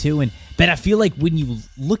 22, and Ben, I feel like when you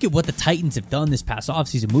look at what the Titans have done this past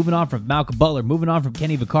offseason, moving on from Malcolm Butler, moving on from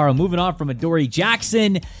Kenny Vaccaro, moving on from Adoree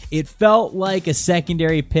Jackson, it felt like a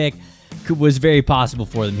secondary pick was very possible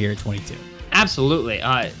for them here at 22. Absolutely.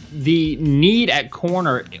 The need at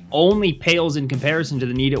corner only pales in comparison to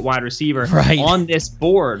the need at wide receiver on this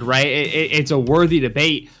board, right? It's a worthy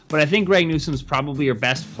debate, but I think Greg Newsome's probably your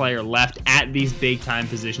best player left at these big-time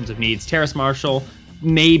positions of needs. Terrace Marshall,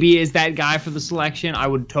 maybe is that guy for the selection. I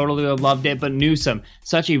would totally have loved it. But Newsome,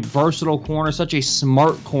 such a versatile corner, such a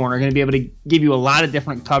smart corner, going to be able to give you a lot of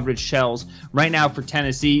different coverage shells. Right now for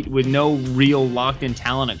Tennessee, with no real locked-in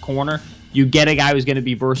talent at corner, you get a guy who's going to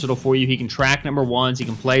be versatile for you. He can track number ones. He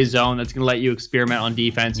can play zone. That's going to let you experiment on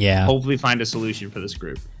defense. Yeah. Hopefully find a solution for this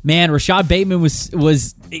group. Man, Rashad Bateman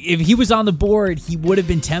was if he was on the board, he would have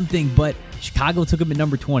been tempting, but Chicago took him at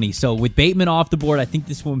number 20. So with Bateman off the board, I think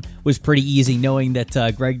this one was pretty easy, knowing that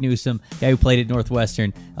Greg Newsome, guy who played at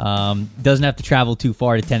Northwestern, doesn't have to travel too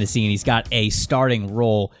far to Tennessee, and he's got a starting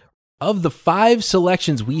role. Of the 5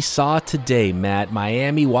 selections we saw today, Matt,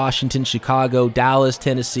 Miami, Washington, Chicago, Dallas,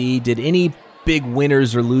 Tennessee, did any big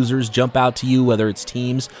winners or losers jump out to you, whether it's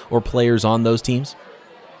teams or players on those teams?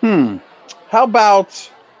 How about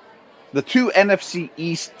the 2 NFC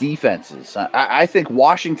East defenses? I think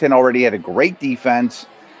Washington already had a great defense,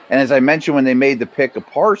 and as I mentioned when they made the pick of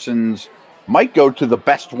Parsons, might go to the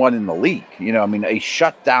best one in the league. A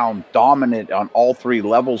shutdown, dominant on all 3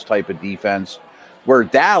 levels type of defense, where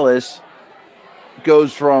Dallas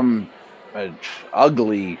goes from an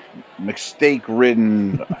ugly,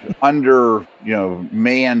 mistake-ridden,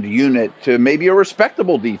 manned unit to maybe a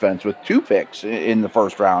respectable defense with 2 picks in the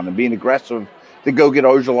first round and being aggressive to go get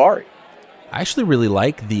Ojulari. I actually really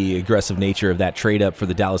like the aggressive nature of that trade up for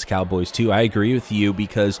the Dallas Cowboys, too. I agree with you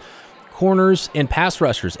because corners and pass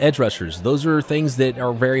rushers, edge rushers, those are things that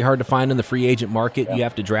are very hard to find in the free agent market. Yeah. You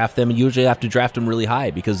have to draft them, and you usually have to draft them really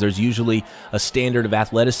high because there's usually a standard of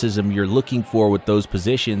athleticism you're looking for with those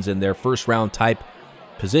positions, and they're first-round type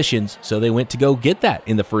positions, so they went to go get that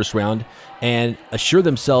in the first round and assure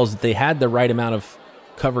themselves that they had the right amount of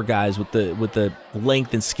cover guys with the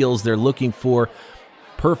length and skills they're looking for.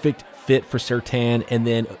 Perfect fit for Surtain, and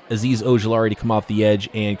then Azeez Ojulari to come off the edge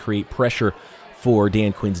and create pressure for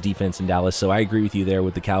Dan Quinn's defense in Dallas. So I agree with you there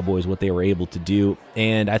with the Cowboys, what they were able to do.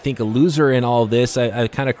 And I think a loser in all of this, I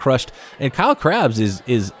kind of crushed. And Kyle Krabs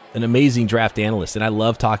is an amazing draft analyst, and I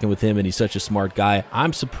love talking with him, and he's such a smart guy.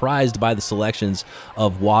 I'm surprised by the selections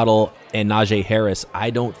of Waddle and Najee Harris. I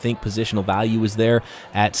don't think positional value is there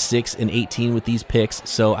at 6 and 18 with these picks.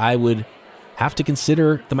 So I would have to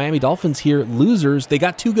consider the Miami Dolphins here losers. They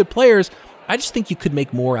got 2 good players. I just think you could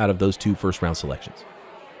make more out of those 2 first-round selections.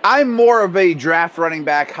 I'm more of a draft running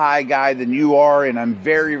back high guy than you are, and I'm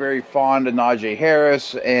very, very fond of Najee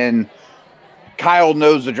Harris. And Kyle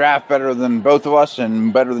knows the draft better than both of us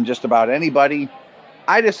and better than just about anybody.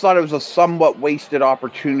 I just thought it was a somewhat wasted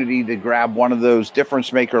opportunity to grab one of those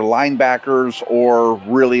difference maker linebackers or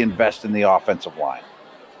really invest in the offensive line.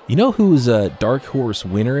 You know who's a dark horse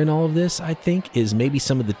winner in all of this, I think, is maybe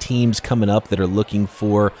some of the teams coming up that are looking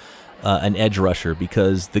for an edge rusher,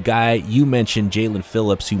 because the guy you mentioned, Jalen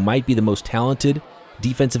Phillips, who might be the most talented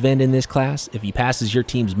defensive end in this class, if he passes your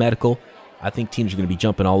team's medical, I think teams are going to be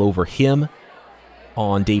jumping all over him.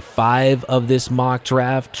 On day 5 of this mock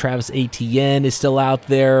draft, Travis Etienne is still out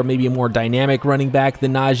there, maybe a more dynamic running back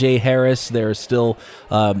than Najee Harris. There's still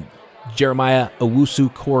Jeremiah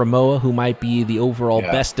Owusu-Koramoah, who might be the overall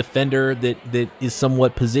best defender that is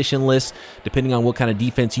somewhat positionless. Depending on what kind of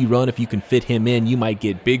defense you run, if you can fit him in, you might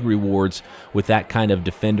get big rewards with that kind of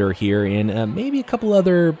defender here. And maybe a couple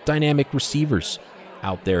other dynamic receivers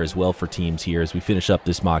out there as well for teams here as we finish up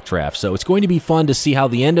this mock draft. So it's going to be fun to see how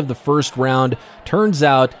the end of the first round turns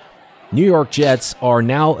out. New York Jets are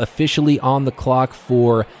now officially on the clock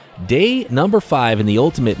for day number 5 in the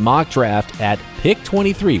ultimate mock draft at pick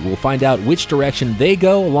 23. We'll find out which direction they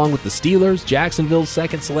go, along with the Steelers, Jacksonville's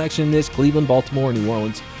second selection in this, Cleveland, Baltimore, New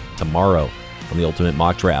Orleans, tomorrow on the ultimate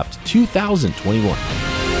mock draft 2021.